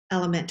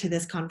element to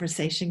this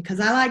conversation because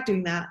I like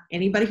doing that.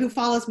 Anybody who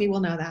follows me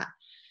will know that.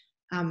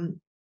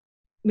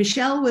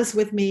 Michelle was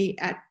with me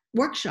at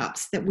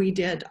workshops that we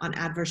did on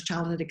adverse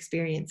childhood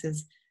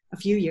experiences a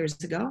few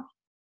years ago.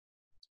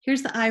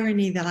 Here's the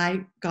irony that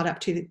I got up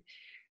to,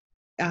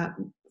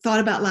 thought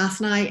about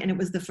last night, and it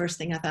was the first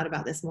thing I thought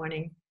about this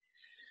morning.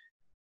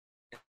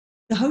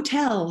 The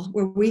hotel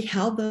where we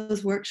held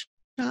those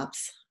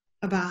workshops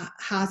about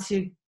how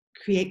to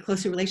create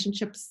closer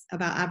relationships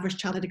about adverse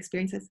childhood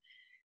experiences,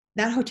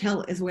 that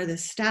hotel is where the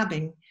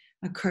stabbing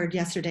occurred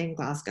yesterday in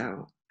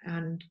Glasgow,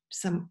 and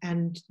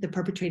the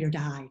perpetrator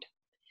died.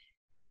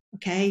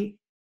 Okay.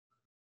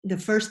 The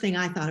first thing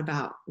I thought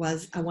about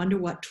was, I wonder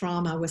what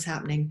trauma was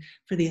happening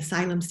for the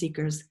asylum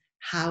seekers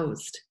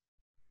housed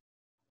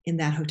in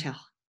that hotel.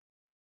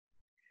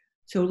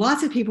 So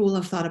lots of people will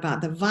have thought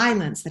about the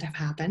violence that have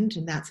happened,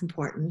 and that's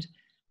important,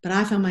 but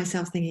I found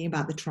myself thinking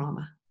about the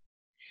trauma.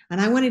 And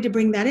I wanted to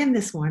bring that in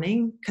this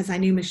morning because I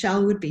knew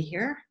Michelle would be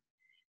here.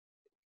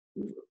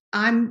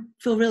 I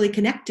feel really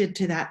connected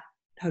to that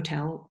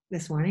hotel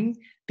this morning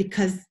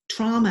because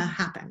trauma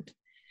happened.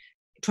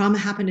 Trauma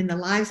happened in the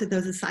lives of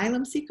those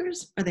asylum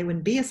seekers, or they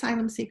wouldn't be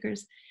asylum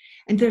seekers.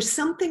 And there's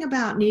something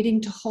about needing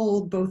to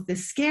hold both the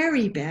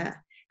scary bit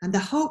and the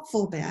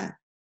hopeful bit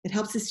that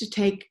helps us to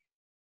take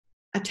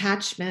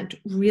attachment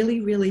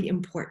really, really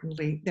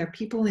importantly. There are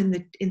people in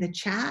the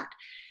chat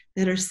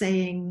that are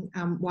saying,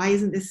 why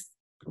isn't this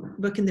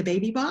book in the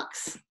baby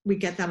box? We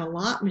get that a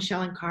lot.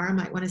 Michelle and Cara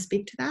might want to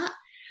speak to that.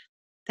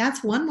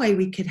 That's one way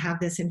we could have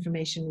this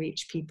information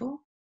reach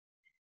people.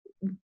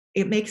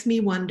 It makes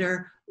me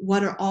wonder,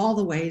 what are all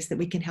the ways that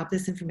we can help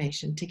this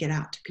information to get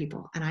out to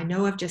people? And I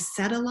know I've just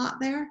said a lot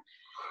there,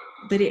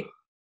 but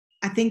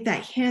I think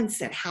that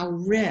hints at how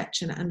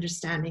rich an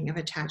understanding of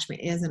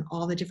attachment is in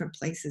all the different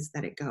places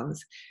that it goes.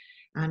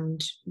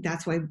 And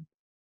that's why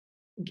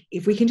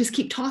if we can just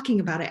keep talking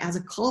about it as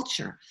a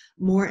culture,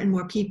 more and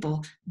more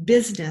people,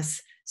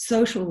 business,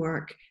 social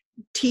work,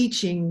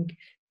 teaching,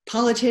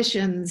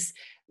 politicians,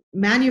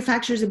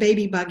 manufacturers of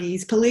baby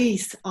buggies,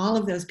 police, all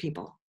of those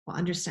people will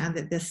understand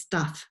that this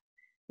stuff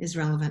is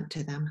relevant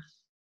to them.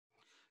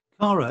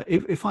 Cara,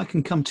 if I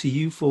can come to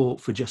you for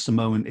just a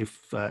moment,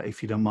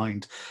 if you don't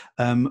mind,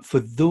 for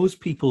those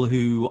people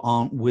who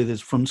aren't with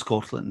us from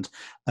Scotland,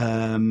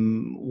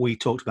 we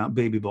talked about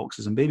baby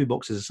boxes, and baby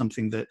boxes are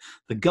something that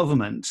the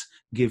government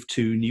give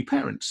to new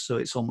parents. So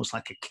it's almost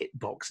like a kit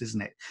box,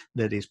 isn't it,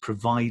 that is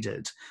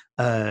provided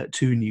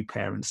to new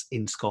parents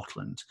in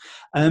Scotland.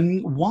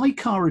 Why,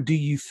 Cara, do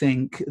you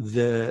think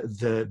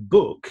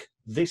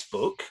this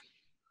book,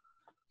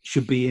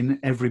 should be in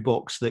every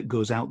box that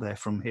goes out there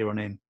from here on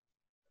in?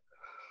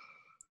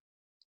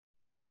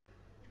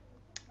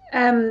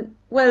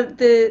 Well,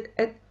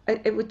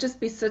 it would just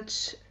be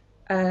such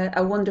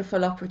a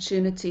wonderful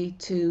opportunity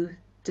to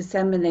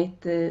disseminate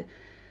the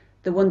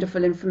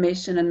wonderful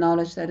information and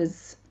knowledge that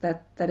is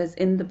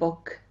in the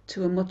book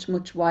to a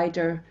much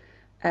wider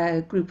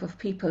group of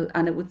people,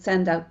 and it would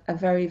send out a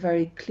very,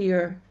 very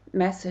clear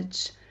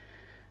message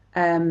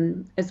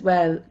as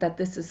well, that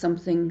this is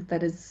something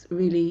that is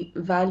really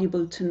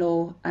valuable to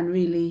know and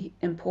really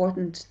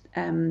important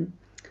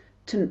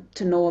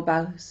to know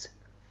about,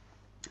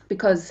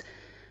 because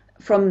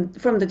from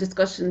the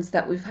discussions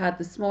that we've had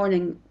this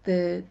morning,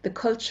 the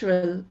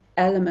cultural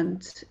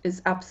element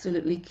is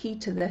absolutely key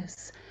to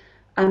this.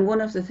 And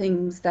one of the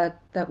things that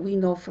we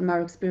know from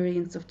our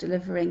experience of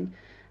delivering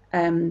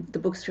the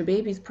Books for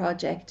Babies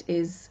project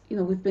is,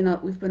 we've been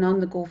on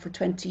the go for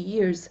 20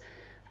 years.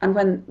 And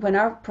when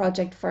our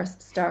project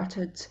first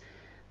started,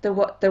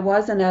 there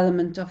was an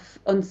element of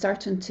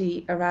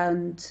uncertainty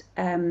around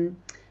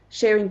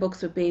sharing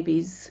books with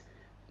babies.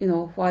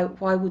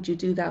 Why would you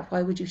do that?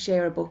 Why would you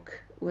share a book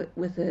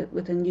with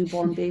a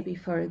newborn baby,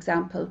 for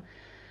example?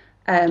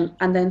 And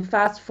then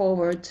fast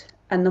forward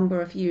a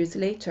number of years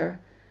later,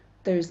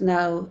 there's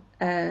now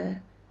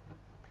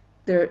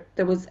there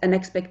was an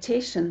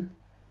expectation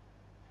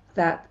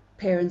that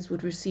parents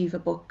would receive a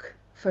book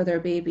for their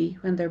baby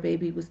when their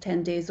baby was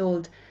 10 days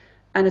old.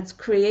 And it's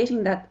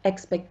creating that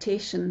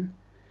expectation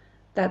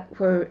that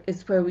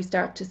is where we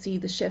start to see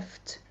the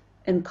shift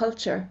in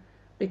culture.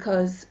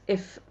 Because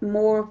if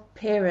more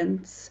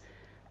parents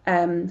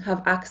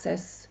have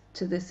access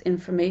to this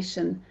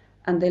information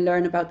and they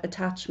learn about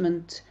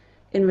attachment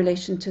in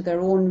relation to their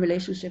own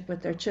relationship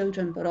with their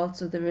children, but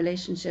also the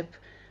relationship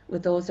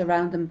with those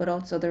around them, but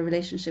also their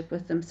relationship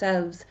with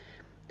themselves,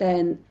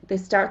 then they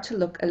start to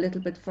look a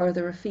little bit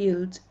further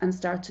afield and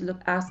start to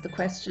ask the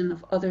question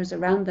of others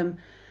around them.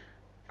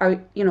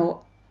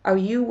 Are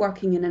you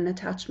working in an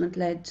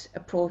attachment-led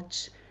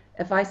approach?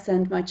 If I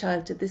send my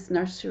child to this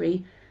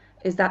nursery,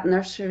 is that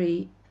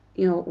nursery,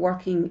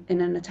 working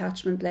in an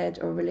attachment-led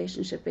or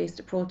relationship-based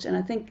approach? And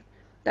I think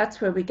that's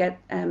where we get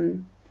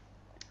the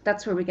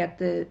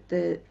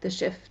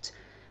shift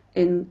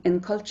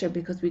in culture,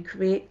 because we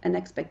create an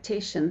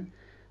expectation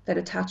that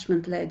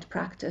attachment-led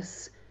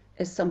practice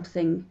is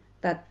something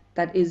that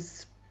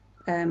is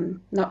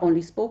not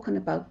only spoken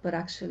about but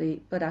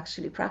actually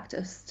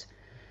practiced.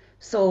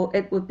 So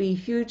it would be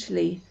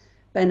hugely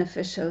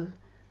beneficial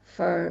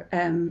for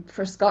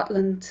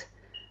Scotland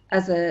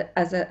as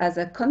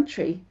a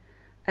country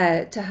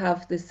to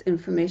have this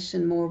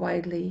information more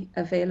widely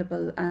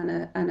available,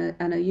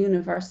 and a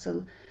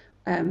universal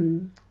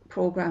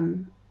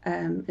program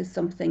is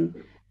something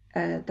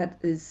that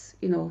is,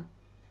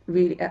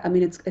 really, I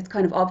mean, it's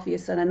kind of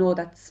obvious, and I know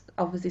that's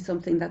obviously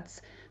something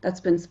that's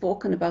been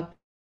spoken about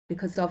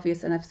because it's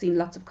obvious, and I've seen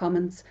lots of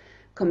comments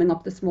coming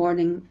up this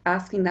morning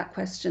asking that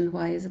question,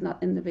 why is it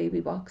not in the baby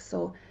box?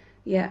 So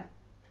yeah,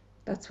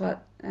 that's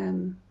what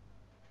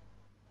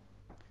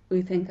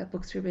we think at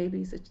Books for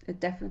Babies it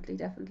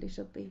definitely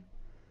should be.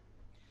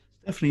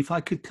 Definitely. If I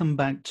could come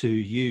back to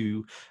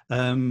you,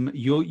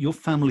 your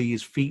family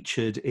is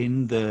featured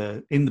in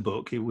the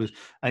book. It was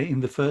in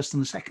the first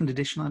and the second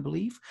edition, I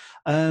believe.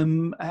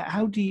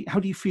 How do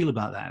you feel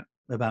about that?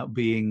 About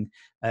being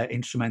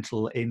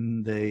instrumental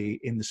in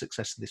the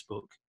success of this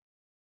book?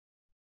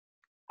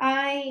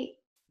 I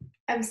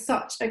am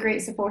such a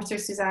great supporter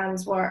of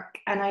Suzanne's work,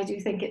 and I do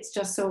think it's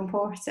just so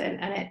important.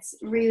 And it's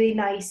really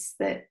nice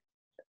that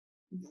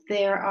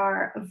there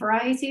are a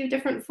variety of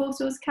different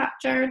photos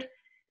captured.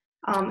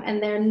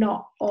 And they're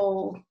not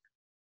all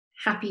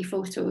happy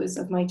photos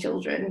of my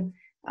children.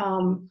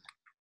 And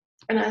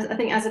I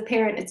think as a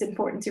parent, it's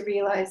important to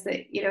realize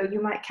that,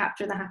 you might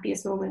capture the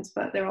happiest moments,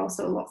 but there are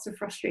also lots of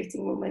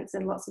frustrating moments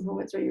and lots of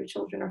moments where your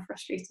children are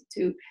frustrated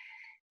too.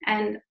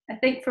 And I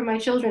think for my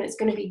children, it's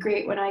going to be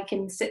great when I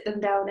can sit them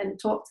down and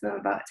talk to them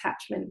about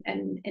attachment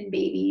and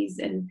babies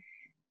and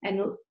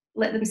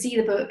let them see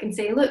the book and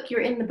say, look,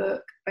 you're in the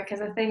book.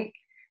 Because I think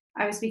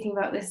I was speaking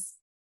about this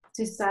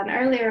to Suzanne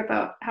earlier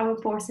about how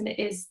important it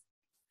is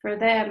for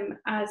them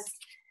as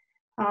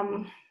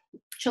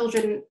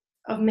children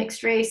of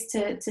mixed race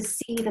to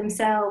see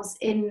themselves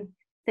in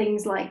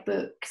things like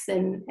books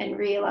and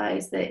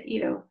realize that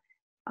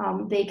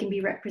they can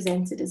be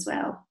represented as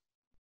well.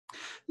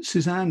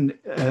 Suzanne,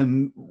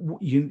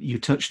 you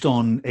touched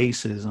on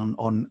ACEs,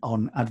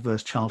 on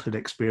adverse childhood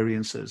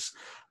experiences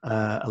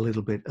a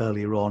little bit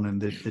earlier on, and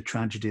the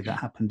tragedy that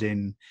happened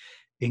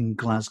in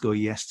Glasgow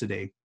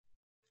yesterday.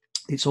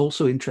 It's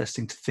also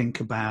interesting to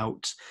think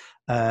about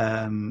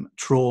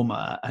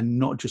trauma, and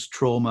not just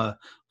trauma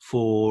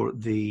for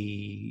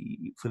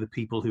the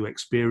people who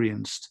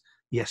experienced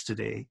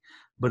yesterday,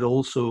 but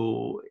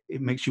also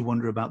it makes you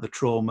wonder about the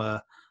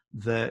trauma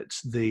that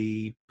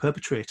the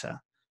perpetrator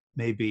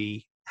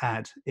maybe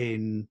had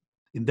in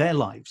their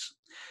lives,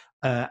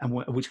 and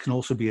which can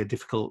also be a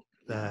difficult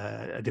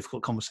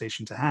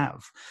conversation to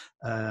have.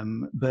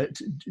 But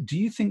do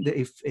you think that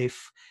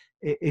if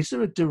is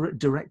there a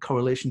direct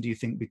correlation, do you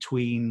think,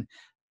 between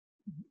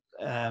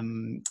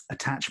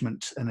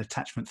attachment and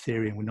attachment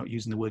theory, and we're not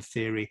using the word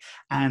theory,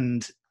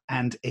 and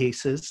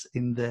ACEs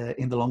in the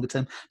longer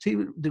term? See,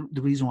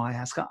 the reason why I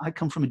ask, I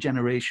come from a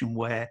generation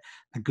where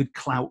a good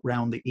clout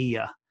round the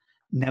ear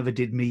never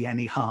did me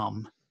any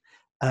harm,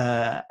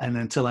 and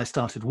until I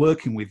started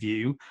working with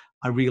you,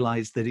 I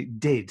realized that it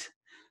did.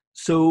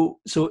 So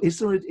is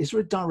there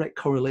a direct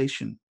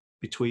correlation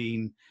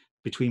between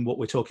what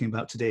we're talking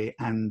about today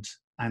and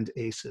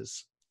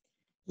ACEs?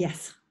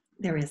 Yes,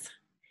 there is.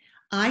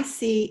 I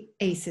see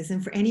ACEs,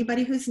 and for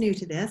anybody who's new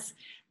to this,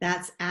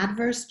 that's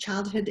Adverse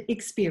Childhood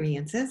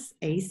Experiences,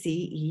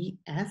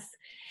 ACES.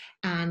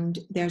 And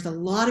there's a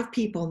lot of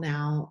people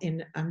now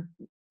in,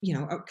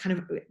 kind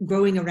of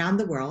growing around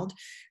the world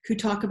who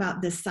talk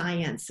about the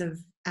science of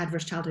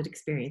adverse childhood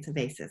experience of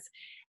ACEs.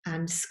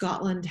 And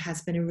Scotland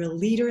has been a real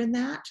leader in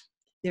that.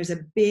 There's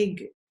a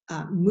big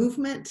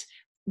movement.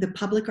 The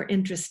public are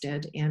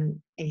interested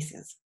in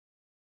ACEs.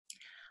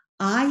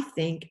 I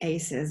think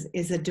ACEs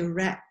is a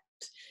direct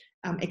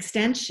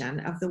extension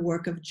of the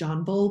work of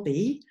John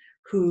Bowlby,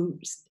 who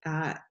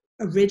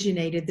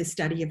originated the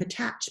study of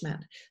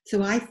attachment.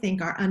 So I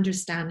think our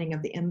understanding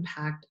of the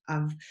impact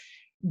of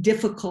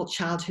difficult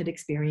childhood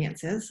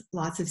experiences,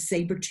 lots of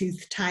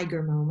saber-toothed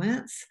tiger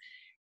moments,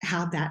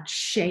 how that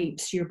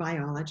shapes your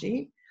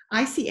biology.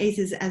 I see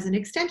ACEs as an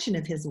extension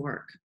of his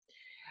work,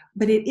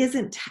 but it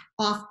isn't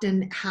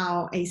often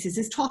how ACEs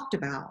is talked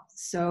about.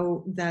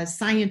 So the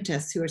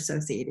scientists who are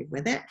associated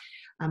with it,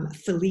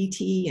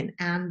 Felitti and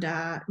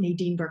Anda,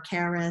 Nadine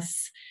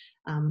Burke-Harris,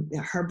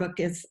 her book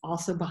is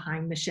also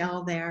behind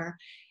Michelle there.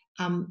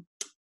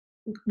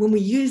 When we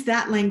use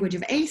that language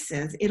of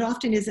ACEs, it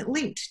often isn't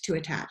linked to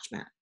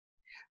attachment,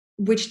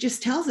 which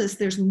just tells us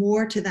there's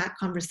more to that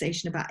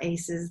conversation about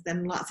ACEs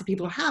than lots of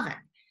people are having.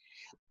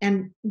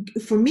 And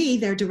for me,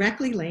 they're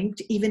directly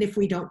linked, even if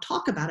we don't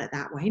talk about it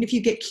that way. And if you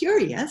get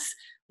curious,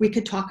 we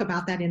could talk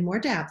about that in more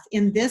depth.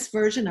 In this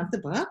version of the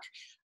book,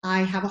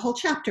 I have a whole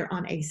chapter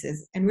on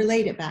ACEs and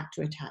relate it back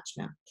to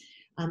attachment.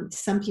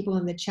 Some people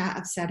in the chat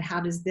have said, how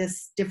does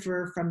this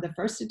differ from the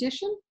first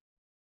edition?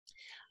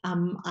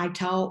 I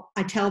tell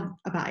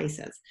about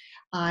ACEs.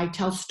 I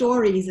tell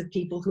stories of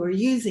people who are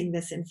using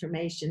this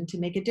information to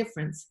make a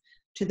difference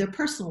to their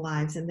personal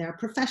lives and their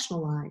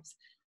professional lives,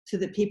 so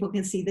that people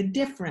can see the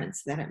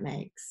difference that it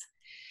makes.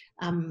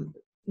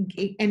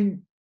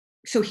 And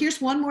so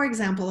here's one more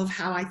example of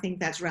how I think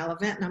that's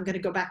relevant. And I'm going to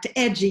go back to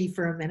edgy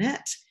for a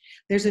minute.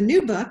 There's a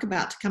new book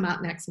about to come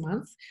out next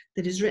month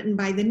that is written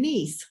by the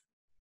niece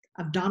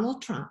of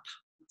Donald Trump.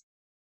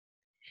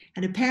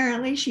 And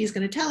apparently she's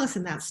going to tell us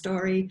in that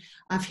story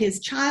of his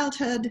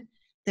childhood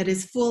that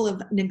is full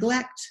of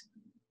neglect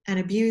and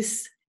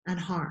abuse and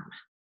harm.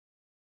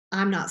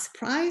 I'm not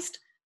surprised.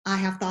 I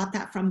have thought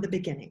that from the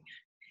beginning,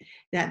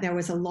 that there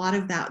was a lot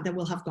of that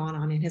will have gone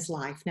on in his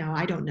life. Now,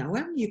 I don't know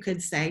him. You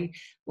could say,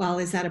 well,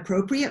 is that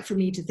appropriate for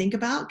me to think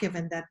about,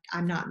 given that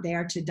I'm not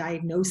there to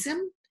diagnose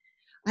him?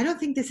 I don't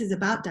think this is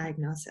about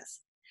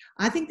diagnosis.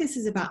 I think this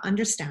is about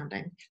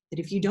understanding that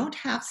if you don't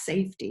have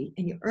safety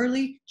in your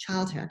early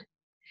childhood,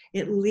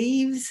 it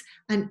leaves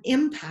an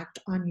impact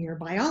on your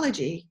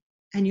biology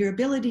and your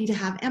ability to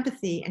have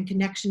empathy and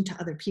connection to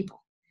other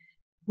people.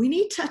 We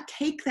need to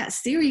take that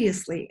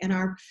seriously in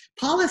our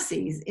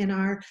policies, in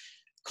our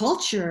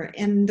culture,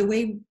 in the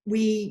way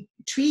we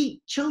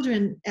treat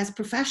children as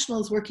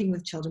professionals working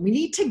with children. We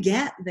need to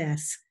get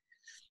this,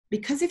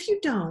 because if you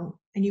don't,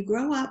 and you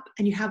grow up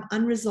and you have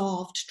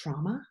unresolved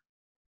trauma,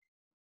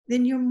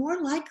 then you're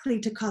more likely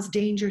to cause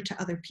danger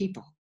to other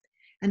people.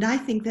 And I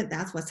think that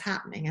that's what's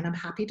happening. And I'm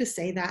happy to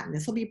say that, and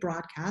this will be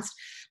broadcast.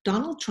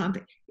 Donald Trump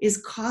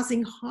is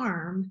causing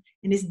harm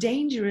and is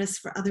dangerous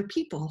for other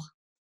people.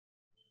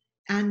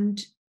 And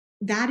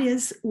that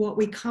is what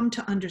we come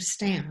to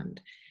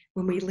understand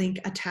when we link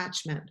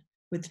attachment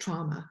with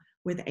trauma,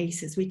 with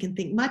ACEs. We can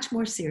think much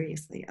more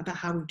seriously about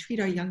how we treat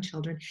our young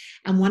children.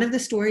 And one of the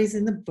stories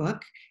in the book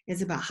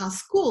is about how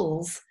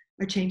schools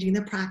are changing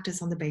their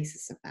practice on the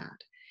basis of that.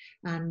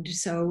 And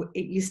so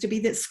it used to be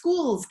that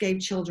schools gave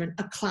children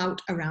a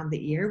clout around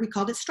the ear. We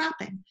called it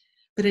strapping.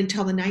 But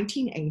until the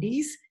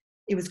 1980s,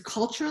 it was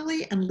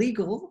culturally and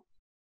legal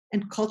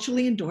and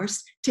culturally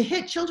endorsed to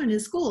hit children in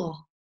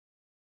school.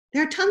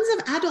 There are tons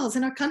of adults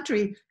in our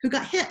country who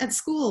got hit at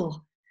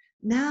school.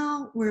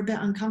 Now we're a bit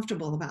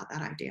uncomfortable about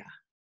that idea.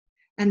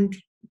 And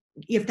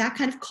if that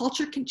kind of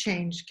culture can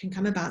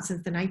come about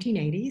since the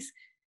 1980s,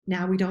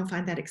 now we don't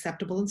find that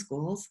acceptable in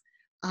schools.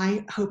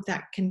 I hope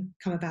that can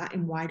come about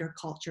in wider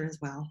culture as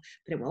well,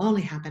 but it will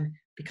only happen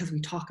because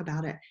we talk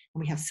about it and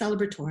we have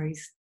celebratory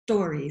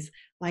stories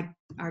like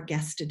our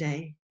guest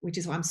today, which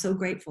is why I'm so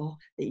grateful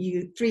that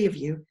you, three of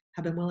you,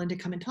 have been willing to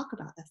come and talk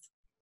about this.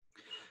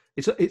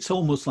 It's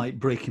almost like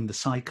breaking the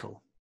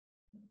cycle.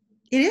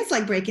 It is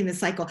like breaking the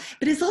cycle,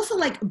 but it's also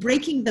like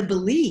breaking the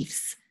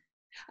beliefs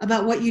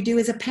about what you do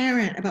as a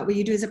parent, about what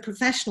you do as a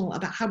professional,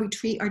 about how we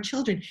treat our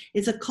children.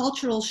 It's a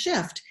cultural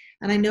shift.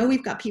 And I know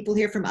we've got people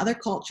here from other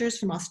cultures,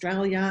 from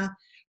Australia,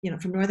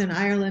 from Northern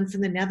Ireland,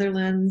 from the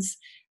Netherlands,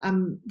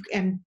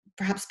 and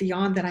perhaps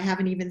beyond that I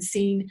haven't even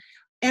seen.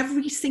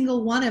 Every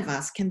single one of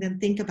us can then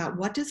think about,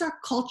 what does our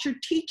culture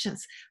teach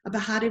us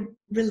about how to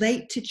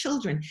relate to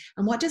children?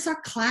 And what does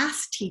our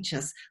class teach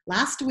us?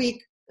 Last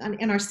week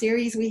in our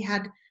series, we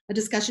had a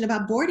discussion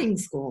about boarding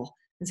school.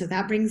 And so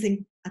that brings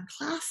in a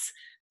class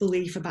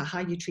belief about how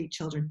you treat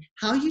children.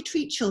 How you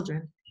treat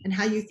children and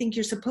how you think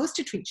you're supposed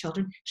to treat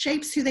children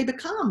shapes who they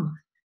become.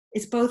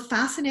 It's both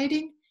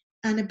fascinating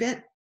and a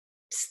bit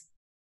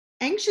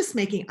anxious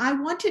making. I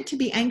want it to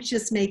be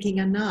anxious making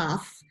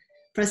enough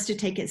for us to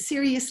take it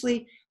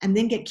seriously and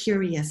then get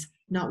curious,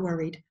 not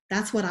worried.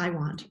 That's what I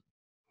want.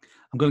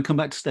 I'm going to come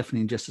back to Stephanie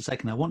in just a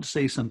second. I want to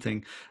say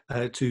something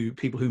to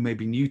people who may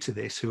be new to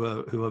this, who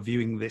are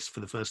viewing this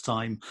for the first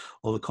time,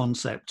 or the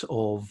concept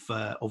of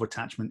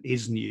attachment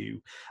is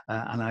new.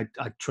 And I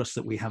trust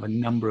that we have a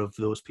number of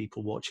those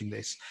people watching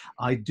this.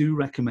 I do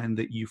recommend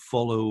that you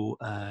follow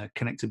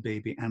Connected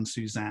Baby and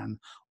Suzanne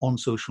on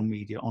social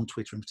media, on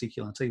Twitter in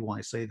particular. I'll tell you why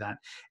I say that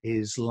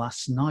is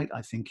last night,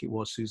 I think it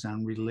was,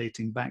 Suzanne,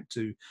 relating back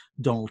to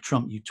Donald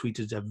Trump, you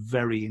tweeted a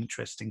very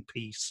interesting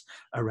piece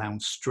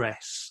around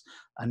stress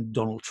and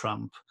Donald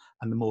Trump,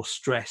 and the more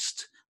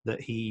stressed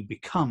that he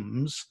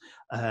becomes,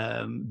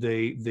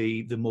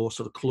 the more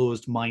sort of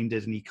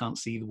closed-minded and he can't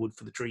see the wood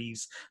for the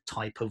trees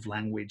type of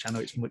language. I know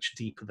it's much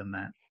deeper than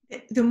that.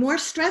 The more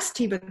stressed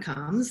he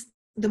becomes,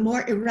 the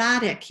more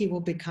erratic he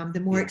will become, the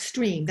more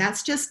extreme.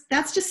 That's just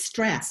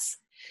stress.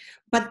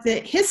 But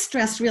his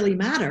stress really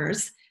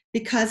matters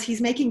because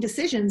he's making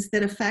decisions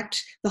that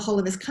affect the whole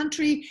of his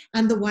country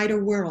and the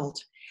wider world.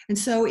 And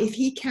so if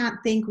he can't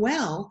think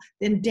well,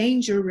 then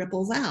danger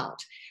ripples out.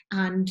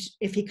 And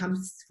if he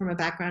comes from a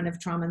background of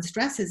trauma and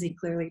stress, as he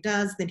clearly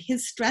does, then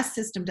his stress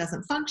system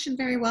doesn't function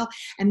very well.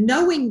 And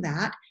knowing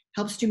that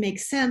helps to make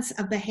sense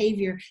of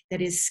behavior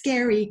that is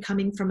scary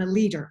coming from a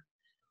leader.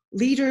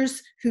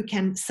 Leaders who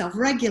can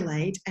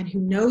self-regulate and who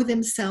know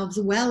themselves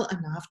well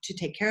enough to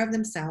take care of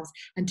themselves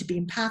and to be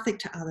empathic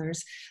to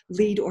others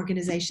lead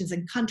organizations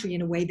and country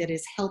in a way that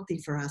is healthy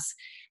for us.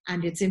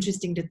 And it's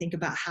interesting to think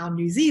about how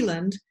New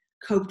Zealand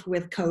coped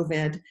with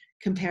COVID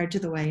compared to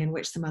the way in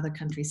which some other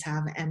countries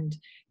have. And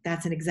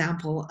that's an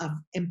example of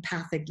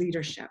empathic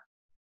leadership.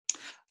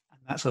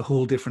 That's a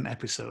whole different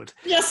episode.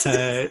 Yes.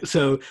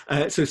 So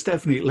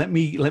Stephanie, let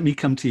me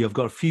come to you. I've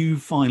got a few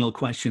final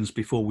questions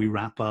before we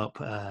wrap up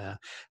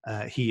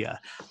here.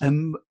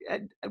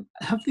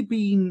 Have there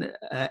been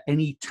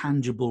any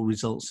tangible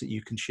results that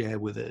you can share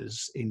with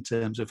us in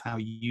terms of how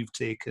you've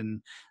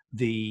taken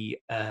the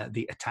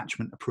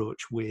attachment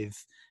approach with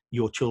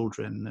your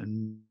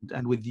children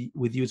and with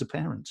you as a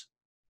parent?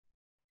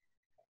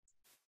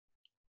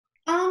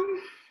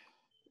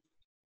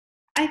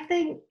 I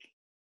think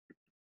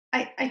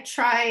I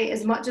try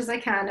as much as I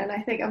can, and I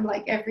think I'm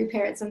like every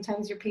parent,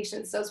 sometimes your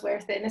patience does wear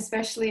thin,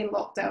 especially in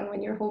lockdown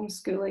when you're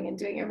homeschooling and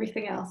doing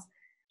everything else.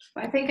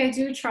 But I think I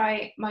do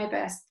try my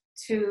best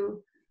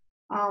to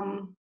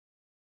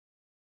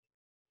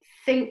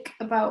think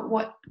about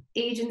what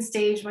age and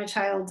stage my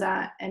child's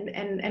at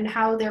and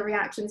how their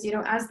reactions, you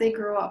know, as they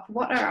grow up,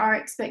 what are our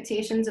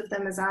expectations of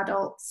them as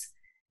adults,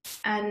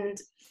 and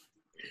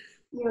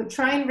you know,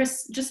 try and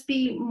just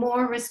be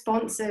more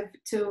responsive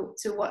to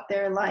what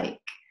they're like.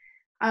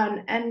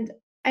 And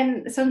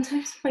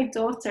sometimes my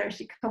daughter,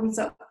 she comes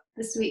up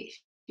this week,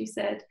 she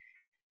said,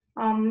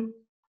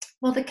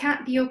 will the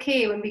cat be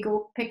okay when we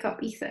go pick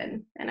up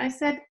Ethan? And I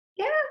said,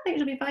 yeah, I think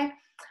she'll be fine.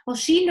 Well,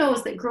 she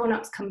knows that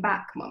grown-ups come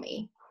back,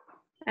 Mummy.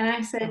 And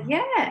I said,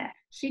 yeah,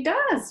 she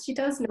does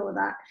know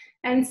that.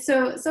 And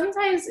so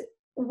sometimes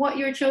what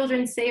your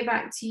children say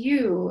back to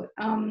you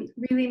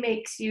really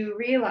makes you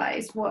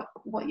realize what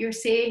you're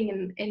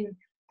saying.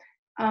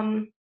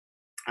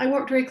 I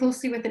worked very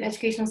closely with an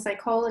educational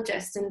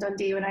psychologist in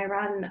Dundee when I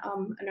ran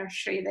a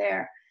nursery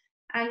there,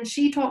 and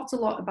she talked a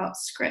lot about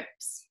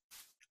scripts.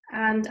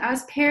 And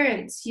as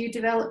parents, you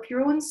develop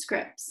your own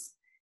scripts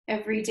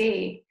every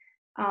day,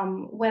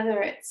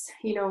 whether it's,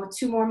 you know,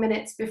 2 more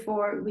minutes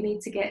before we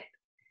need to get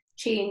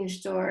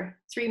changed, or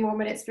 3 more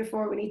minutes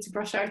before we need to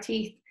brush our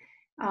teeth.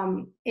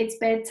 It's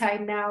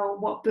bedtime now,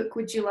 what book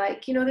would you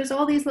like? You know, there's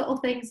all these little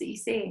things that you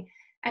say.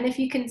 And if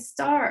you can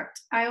start,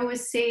 I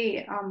always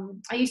say,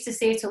 I used to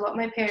say to a lot of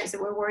my parents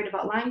that were worried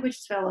about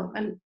language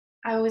development,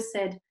 I always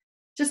said,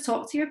 just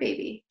talk to your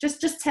baby.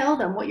 Just tell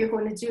them what you're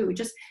going to do.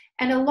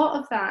 And a lot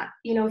of that,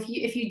 you know,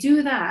 if you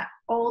do that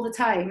all the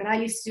time, and I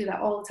used to do that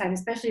all the time,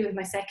 especially with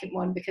my second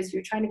one, because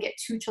you're trying to get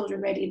 2 children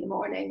ready in the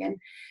morning,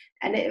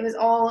 and it was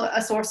all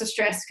a source of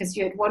stress because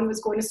you had one was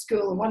going to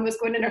school and one was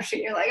going to nursery,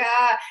 and you're like,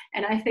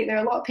 and I think there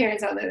are a lot of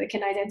parents out there that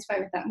can identify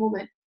with that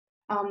moment.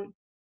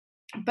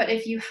 But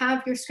if you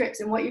have your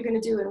scripts and what you're going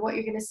to do and what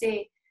you're going to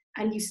say,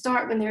 and you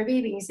start when they're a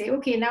baby and you say,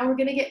 okay, now we're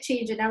going to get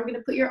changed, and now we're going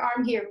to put your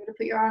arm here, we're going to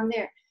put your arm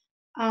there.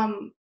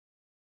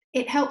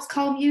 It helps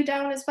calm you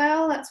down as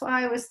well. That's what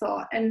I always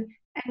thought. And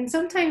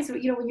sometimes,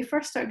 you know, when you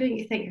first start doing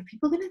it, you think, are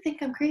people going to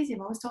think I'm crazy?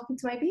 I'm always talking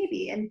to my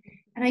baby. And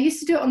I used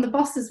to do it on the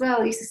bus as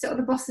well. I used to sit on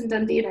the bus in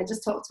Dundee and I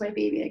just talk to my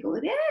baby. I go,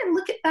 yeah,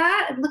 look at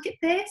that and look at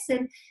this.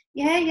 And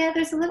yeah,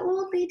 there's a little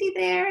old lady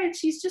there and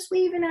she's just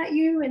waving at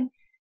you. And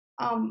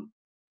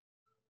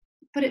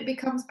but it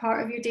becomes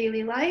part of your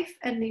daily life,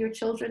 and your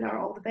children are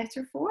all the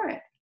better for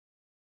it.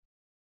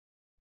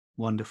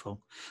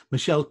 Wonderful.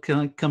 Michelle, can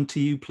I come to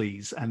you,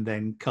 please? And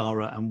then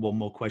Cara, and one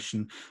more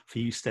question for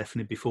you,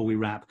 Stephanie, before we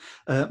wrap.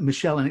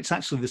 Michelle, and it's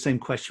actually the same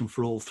question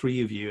for all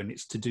 3 of you, and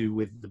it's to do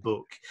with the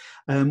book.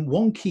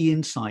 One key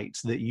insight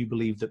that you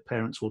believe that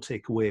parents will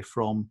take away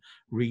from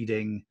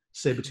reading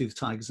Sabre-toothed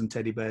Tigers and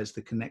Teddy Bears,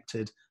 The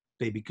Connected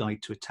Baby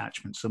Guide to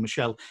Attachment. So,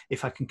 Michelle,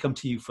 if I can come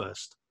to you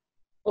first.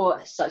 Oh,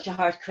 it's such a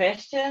hard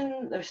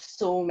question. There's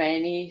so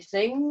many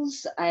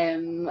things.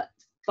 But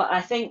I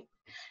think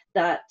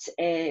that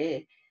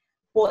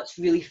what's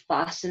really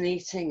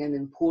fascinating and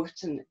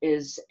important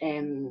is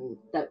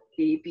that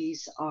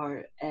babies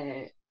are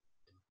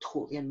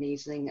totally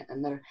amazing,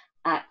 and they're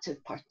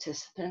active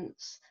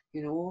participants,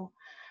 you know,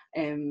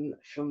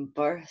 from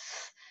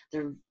birth.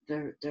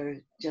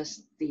 They're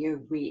just there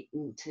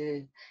waiting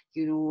to,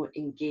 you know,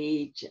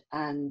 engage.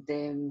 And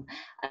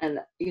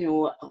you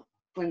know,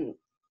 when,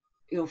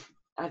 you know,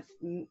 I've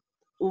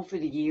over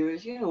the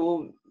years, you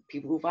know,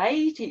 people, why are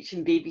you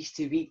teaching babies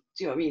to read?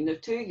 Do you know what I mean? They're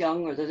too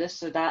young, or they're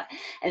this or that.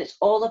 And it's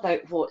all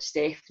about what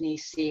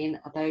Stephanie's saying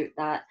about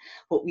that,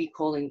 what we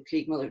call in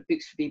Craig Miller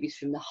Books for Babies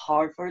from the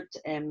Harvard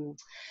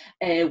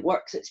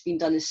work that's been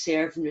done, is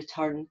serve and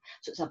return.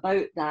 So it's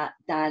about that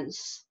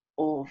dance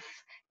of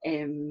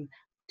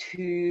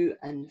to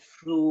and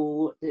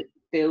fro that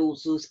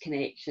builds those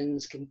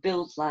connections, can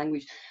build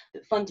language,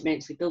 but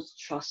fundamentally builds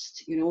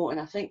trust, you know. And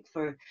I think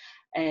for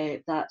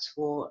that's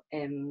what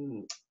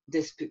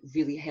this book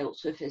really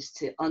helps with, is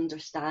to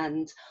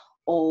understand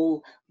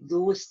all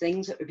those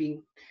things that are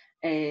being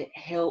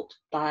helped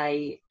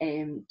by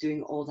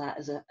doing all that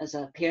as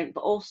a parent,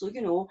 but also,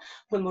 you know,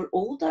 when we're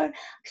older,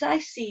 because I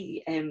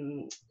see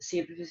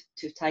Sabre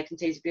to Tigers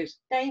Teddies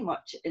very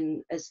much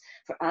in as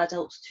for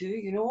adults too,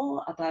 you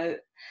know, about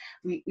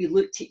we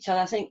look to each other.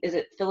 I think, is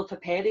it Philippa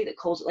Perry that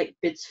calls it like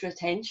bids for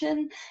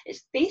attention?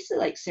 It's basically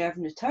like serve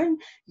and return.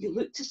 You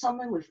look to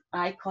someone with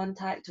eye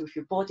contact or with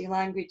your body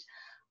language.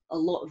 A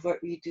lot of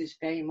work we do is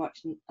very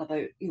much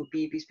about, you know,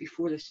 babies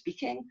before they're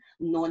speaking,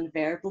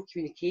 non-verbal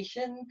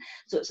communication.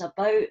 So it's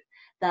about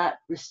that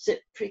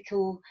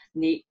reciprocal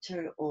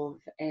nature of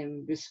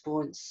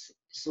response.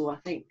 So I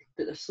think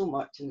that there's so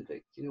much in the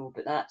book, you know,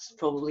 but that's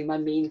probably my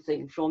main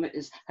thing from it,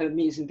 is how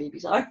amazing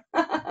babies are.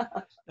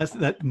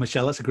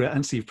 Michelle, that's a great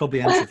answer. You've probably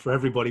answered for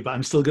everybody, but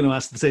I'm still going to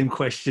ask the same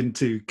question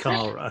to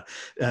Cara.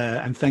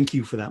 And thank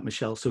you for that,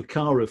 Michelle. So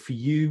Cara, for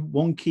you,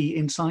 one key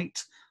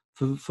insight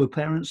for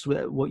parents,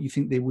 what you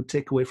think they would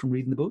take away from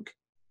reading the book?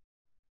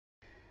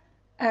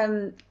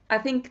 I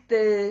think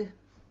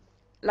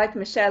like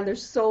Michelle,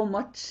 there's so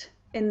much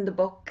in the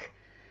book.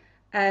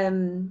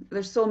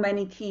 There's so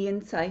many key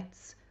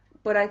insights,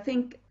 but I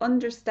think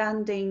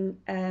understanding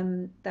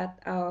that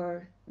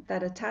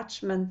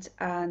attachment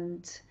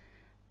and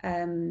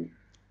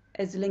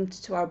is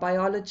linked to our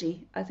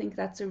biology, I think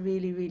that's a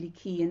really, really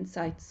key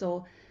insight.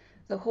 So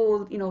the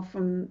whole, you know,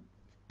 from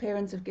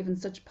parents have given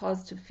such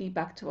positive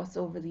feedback to us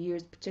over the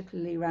years,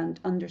 particularly around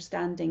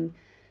understanding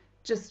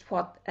just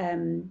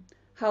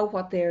how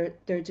what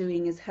they're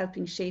doing is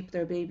helping shape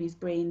their babies'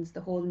 brains, the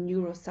whole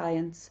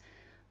neuroscience,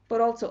 but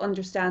also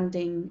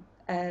understanding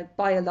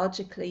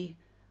biologically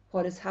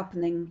what is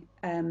happening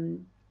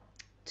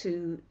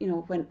to, you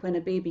know, when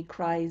a baby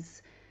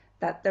cries,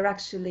 that they're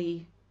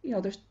actually, you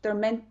know,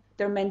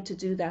 they're meant to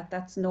do that.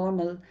 That's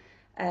normal.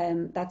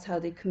 That's how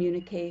they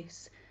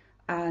communicate.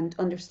 And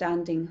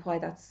understanding why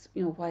that's,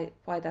 you know,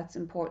 why that's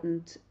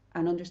important,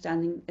 and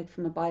understanding it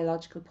from a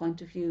biological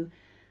point of view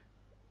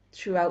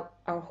throughout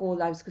our whole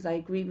lives. Because I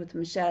agree with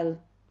Michelle,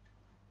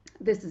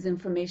 this is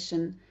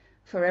information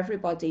for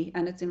everybody,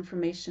 and it's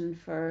information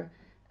for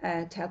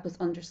to help us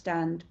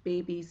understand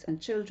babies and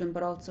children,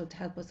 but also to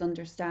help us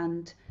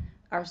understand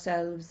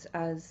ourselves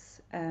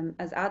as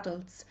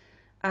adults.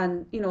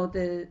 And, you know,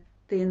 the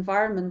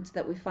environment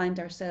that we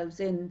find ourselves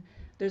in,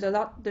 there's a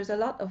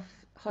lot of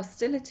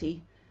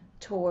hostility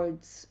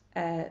towards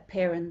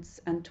parents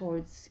and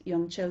towards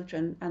young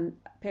children, and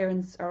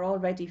parents are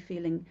already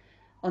feeling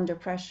under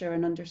pressure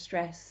and under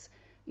stress,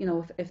 you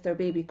know, if their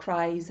baby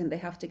cries and they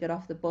have to get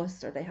off the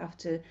bus, or they have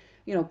to,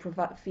 you know,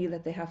 feel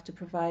that they have to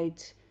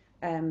provide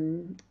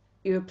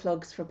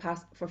earplugs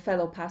for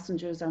fellow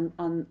passengers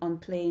on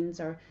planes,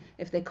 or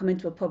if they come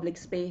into a public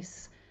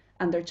space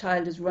and their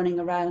child is running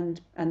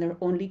around and they're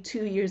only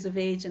 2 years of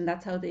age, and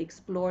that's how they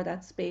explore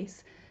that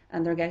space,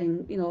 and they're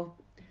getting, you know,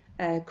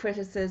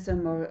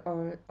 criticism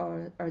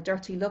or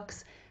dirty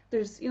looks.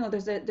 There's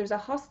a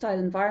hostile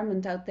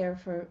environment out there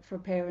for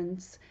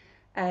parents,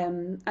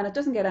 and it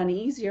doesn't get any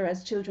easier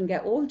as children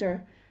get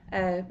older.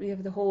 We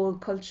have the whole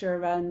culture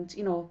around,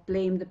 you know,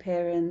 blame the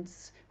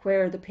parents,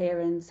 where are the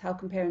parents, how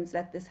can parents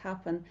let this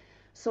happen?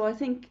 So I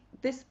think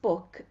this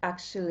book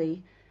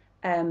actually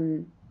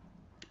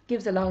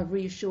gives a lot of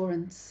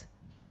reassurance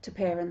to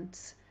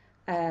parents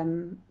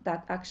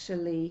that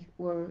actually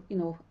we're, you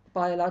know,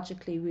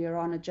 biologically we are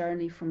on a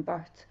journey from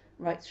birth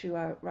right through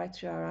our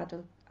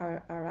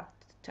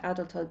to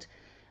adulthood.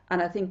 And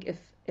I think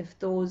if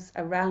those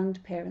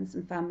around parents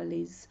and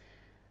families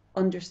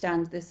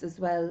understand this as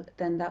well,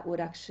 then that would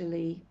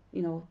actually,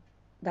 you know,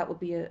 that would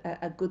be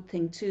a good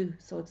thing too.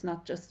 So it's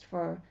not just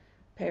for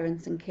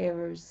parents and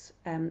carers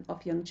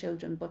of young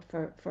children, but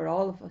for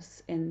all of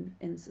us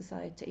in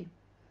society.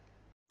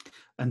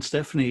 And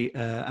Stephanie,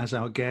 as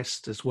our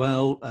guest as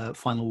well,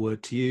 final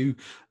word to you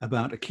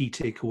about a key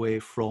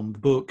takeaway from the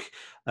book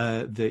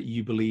that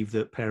you believe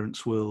that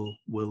parents will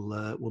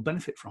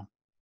benefit from.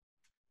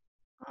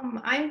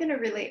 I'm going to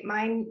relate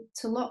mine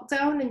to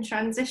lockdown and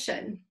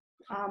transition.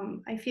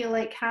 I feel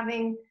like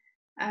having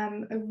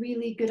a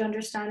really good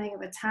understanding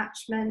of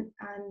attachment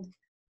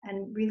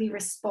and really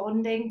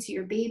responding to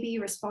your baby,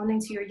 responding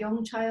to your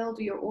young child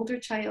or your older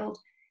child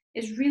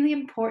is really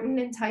important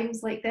in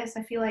times like this.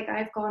 I feel like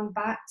I've gone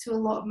back to a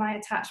lot of my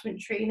attachment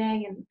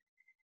training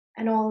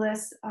and all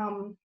this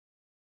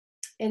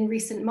in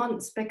recent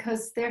months,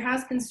 because there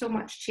has been so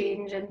much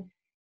change, and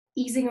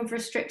easing of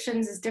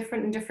restrictions is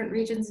different in different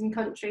regions and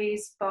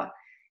countries. But,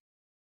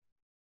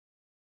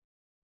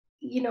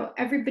 you know,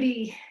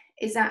 everybody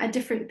is at a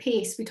different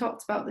pace. We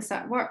talked about this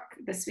at work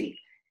this week.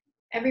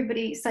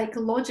 Everybody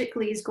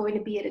psychologically is going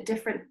to be at a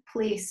different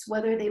place,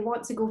 whether they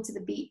want to go to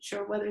the beach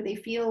or whether they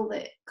feel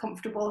that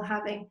comfortable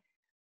having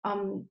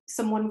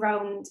someone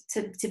round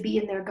to be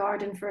in their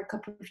garden for a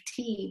cup of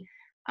tea.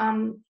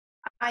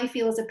 I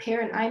feel as a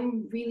parent,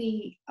 I'm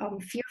really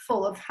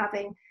fearful of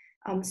having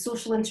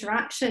social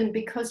interaction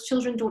because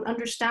children don't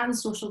understand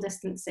social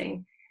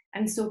distancing.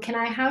 And so can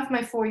I have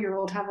my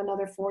 4-year-old have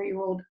another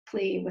 4-year-old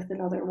play with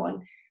another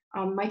one?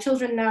 My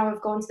children now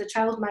have gone to the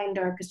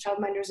childminder because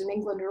childminders in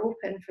England are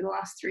open for the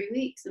last 3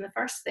 weeks. And the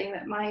first thing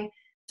that my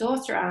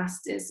daughter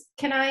asked is,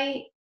 can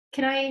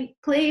I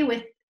play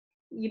with,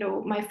 you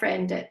know, my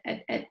friend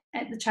at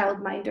the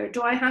childminder?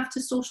 Do I have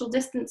to social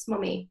distance,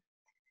 mummy?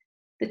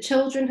 The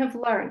children have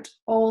learnt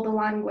all the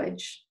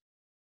language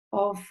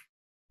of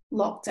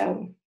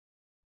lockdown.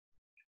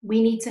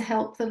 We need to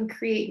help them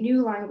create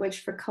new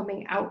language for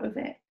coming out of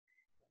it.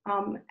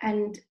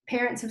 And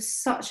parents have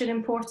such an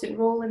important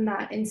role in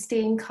that, in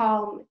staying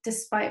calm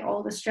despite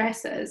all the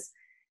stresses.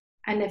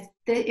 And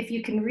if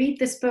you can read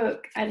this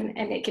book and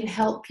it can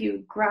help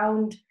you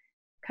ground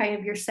kind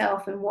of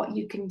yourself and what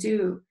you can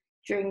do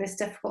during this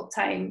difficult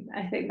time,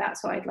 I think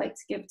that's what I'd like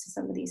to give to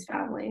some of these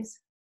families.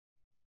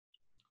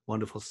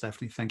 Wonderful,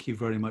 Stephanie. Thank you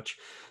very much.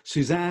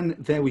 Suzanne,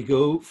 there we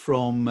go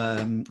from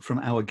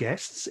our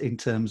guests in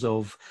terms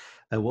of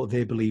what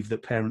they believe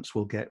that parents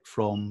will get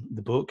from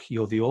the book.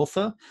 You're the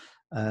author.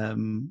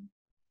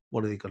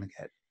 What are they going to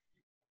get?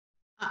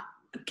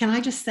 Can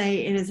I just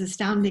say it is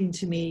astounding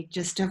to me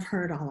just to have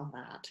heard all of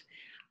that.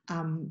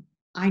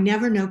 I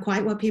never know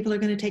quite what people are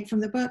going to take from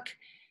the book.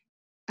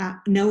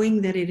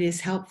 Knowing that it is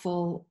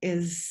helpful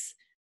is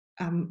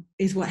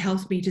what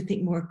helps me to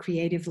think more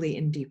creatively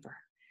and deeper.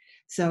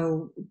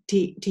 So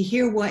to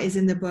hear what is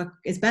in the book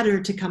is better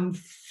to come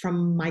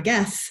from my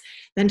guests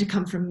than to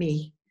come from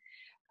me.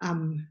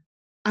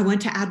 I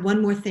want to add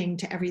one more thing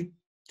to everything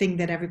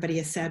that everybody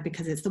has said,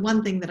 because it's the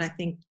one thing that I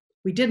think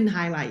we didn't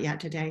highlight yet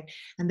today,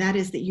 and that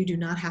is that you do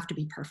not have to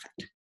be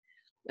perfect.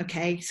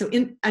 Okay, so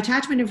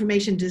attachment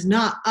information does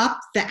not up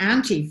the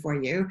ante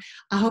for you.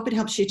 I hope it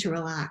helps you to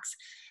relax.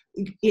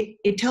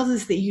 It tells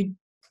us that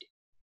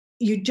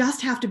you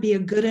just have to be a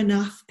good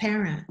enough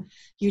parent.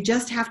 You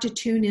just have to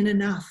tune in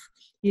enough.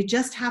 You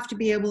just have to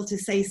be able to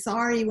say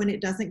sorry when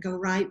it doesn't go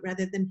right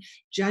rather than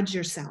judge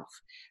yourself.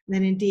 And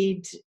then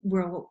indeed,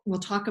 we'll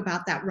talk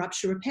about that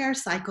rupture repair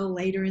cycle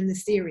later in the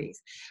series.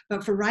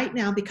 But for right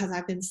now, because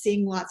I've been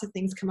seeing lots of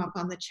things come up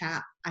on the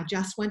chat, I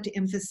just want to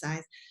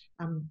emphasize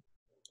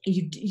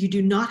you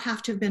do not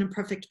have to have been a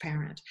perfect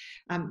parent.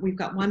 We've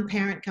got one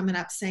parent coming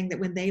up saying that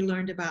when they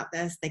learned about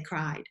this, they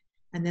cried.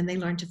 And then they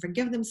learned to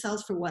forgive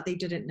themselves for what they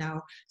didn't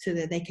know so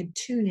that they could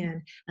tune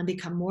in and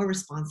become more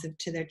responsive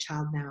to their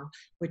child now,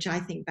 which I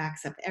think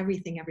backs up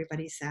everything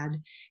everybody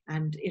said.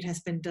 And it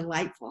has been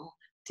delightful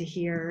to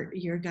hear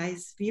your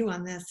guys' view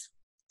on this.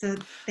 So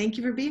thank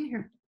you for being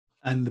here.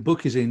 And the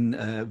book is in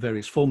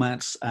various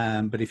formats,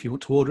 but if you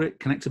want to order it,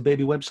 Connect to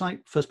Baby website,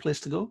 first place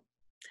to go?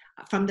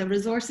 From the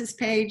resources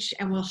page,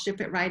 and we'll ship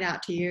it right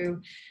out to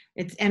you.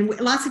 And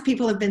lots of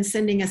people have been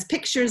sending us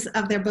pictures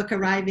of their book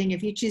arriving.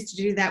 If you choose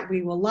to do that,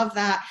 we will love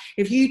that.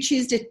 If you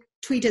choose to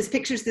tweet us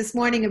pictures this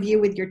morning of you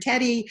with your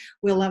teddy,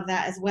 we'll love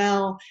that as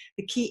well.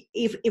 The key,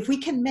 if we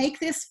can make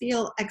this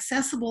feel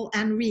accessible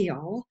and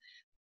real,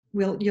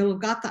 you'll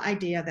have got the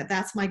idea that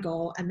that's my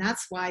goal. And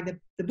that's why the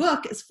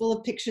book is full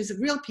of pictures of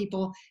real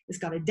people. It's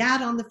got a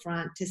dad on the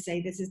front to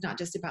say this is not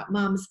just about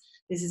moms.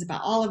 This is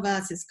about all of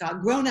us. It's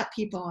got grown-up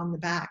people on the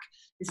back.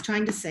 It's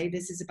trying to say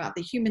this is about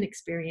the human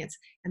experience,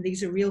 and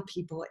these are real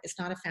people. It's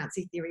not a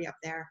fancy theory up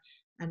there.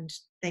 And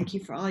thank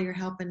you for all your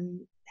help in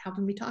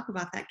helping me talk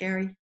about that,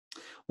 Gary.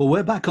 Well,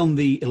 we're back on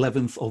the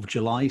 11th of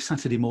July,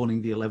 Saturday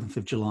morning, the 11th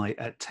of July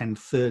at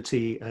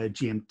 10:30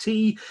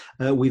 GMT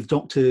with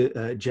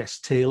Dr. Jess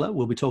Taylor.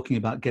 We'll be talking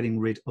about getting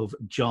rid of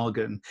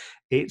jargon.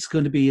 It's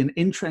going to be an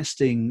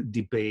interesting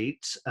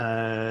debate.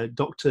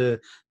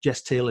 Dr.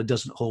 Jess Taylor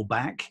doesn't hold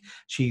back.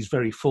 She's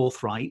very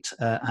forthright,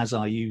 as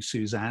are you,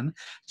 Suzanne.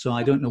 So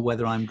I don't know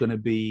whether I'm going to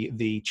be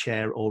the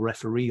chair or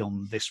referee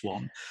on this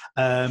one.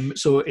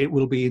 So it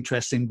will be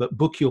interesting, but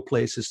book your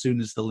place as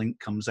soon as the link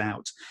comes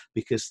out,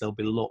 because there'll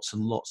be lots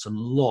and lots and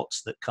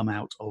lots that come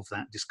out of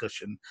that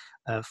discussion.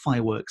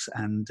 Fireworks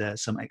and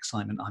some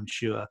excitement, I'm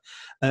sure.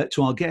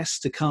 To our guests,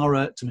 to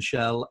Cara, to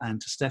Michelle, and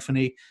to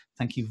Stephanie,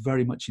 thank you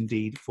very much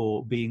indeed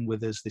for being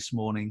with us this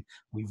morning.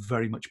 We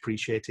very much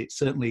appreciate it.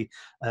 Certainly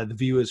the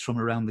viewers from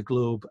around the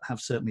globe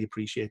have certainly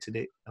appreciated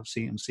it. I'm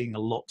seeing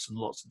lots and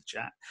lots of the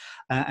chat.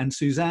 And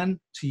Suzanne,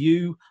 to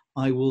you,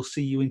 I will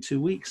see you in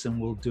 2 weeks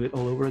and we'll do it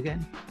all over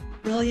again.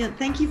 Brilliant.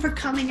 Thank you for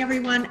coming,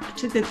 everyone.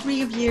 To the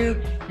three of you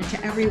and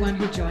to everyone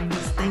who joined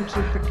us, thank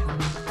you for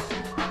coming.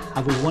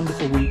 Have a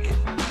wonderful week.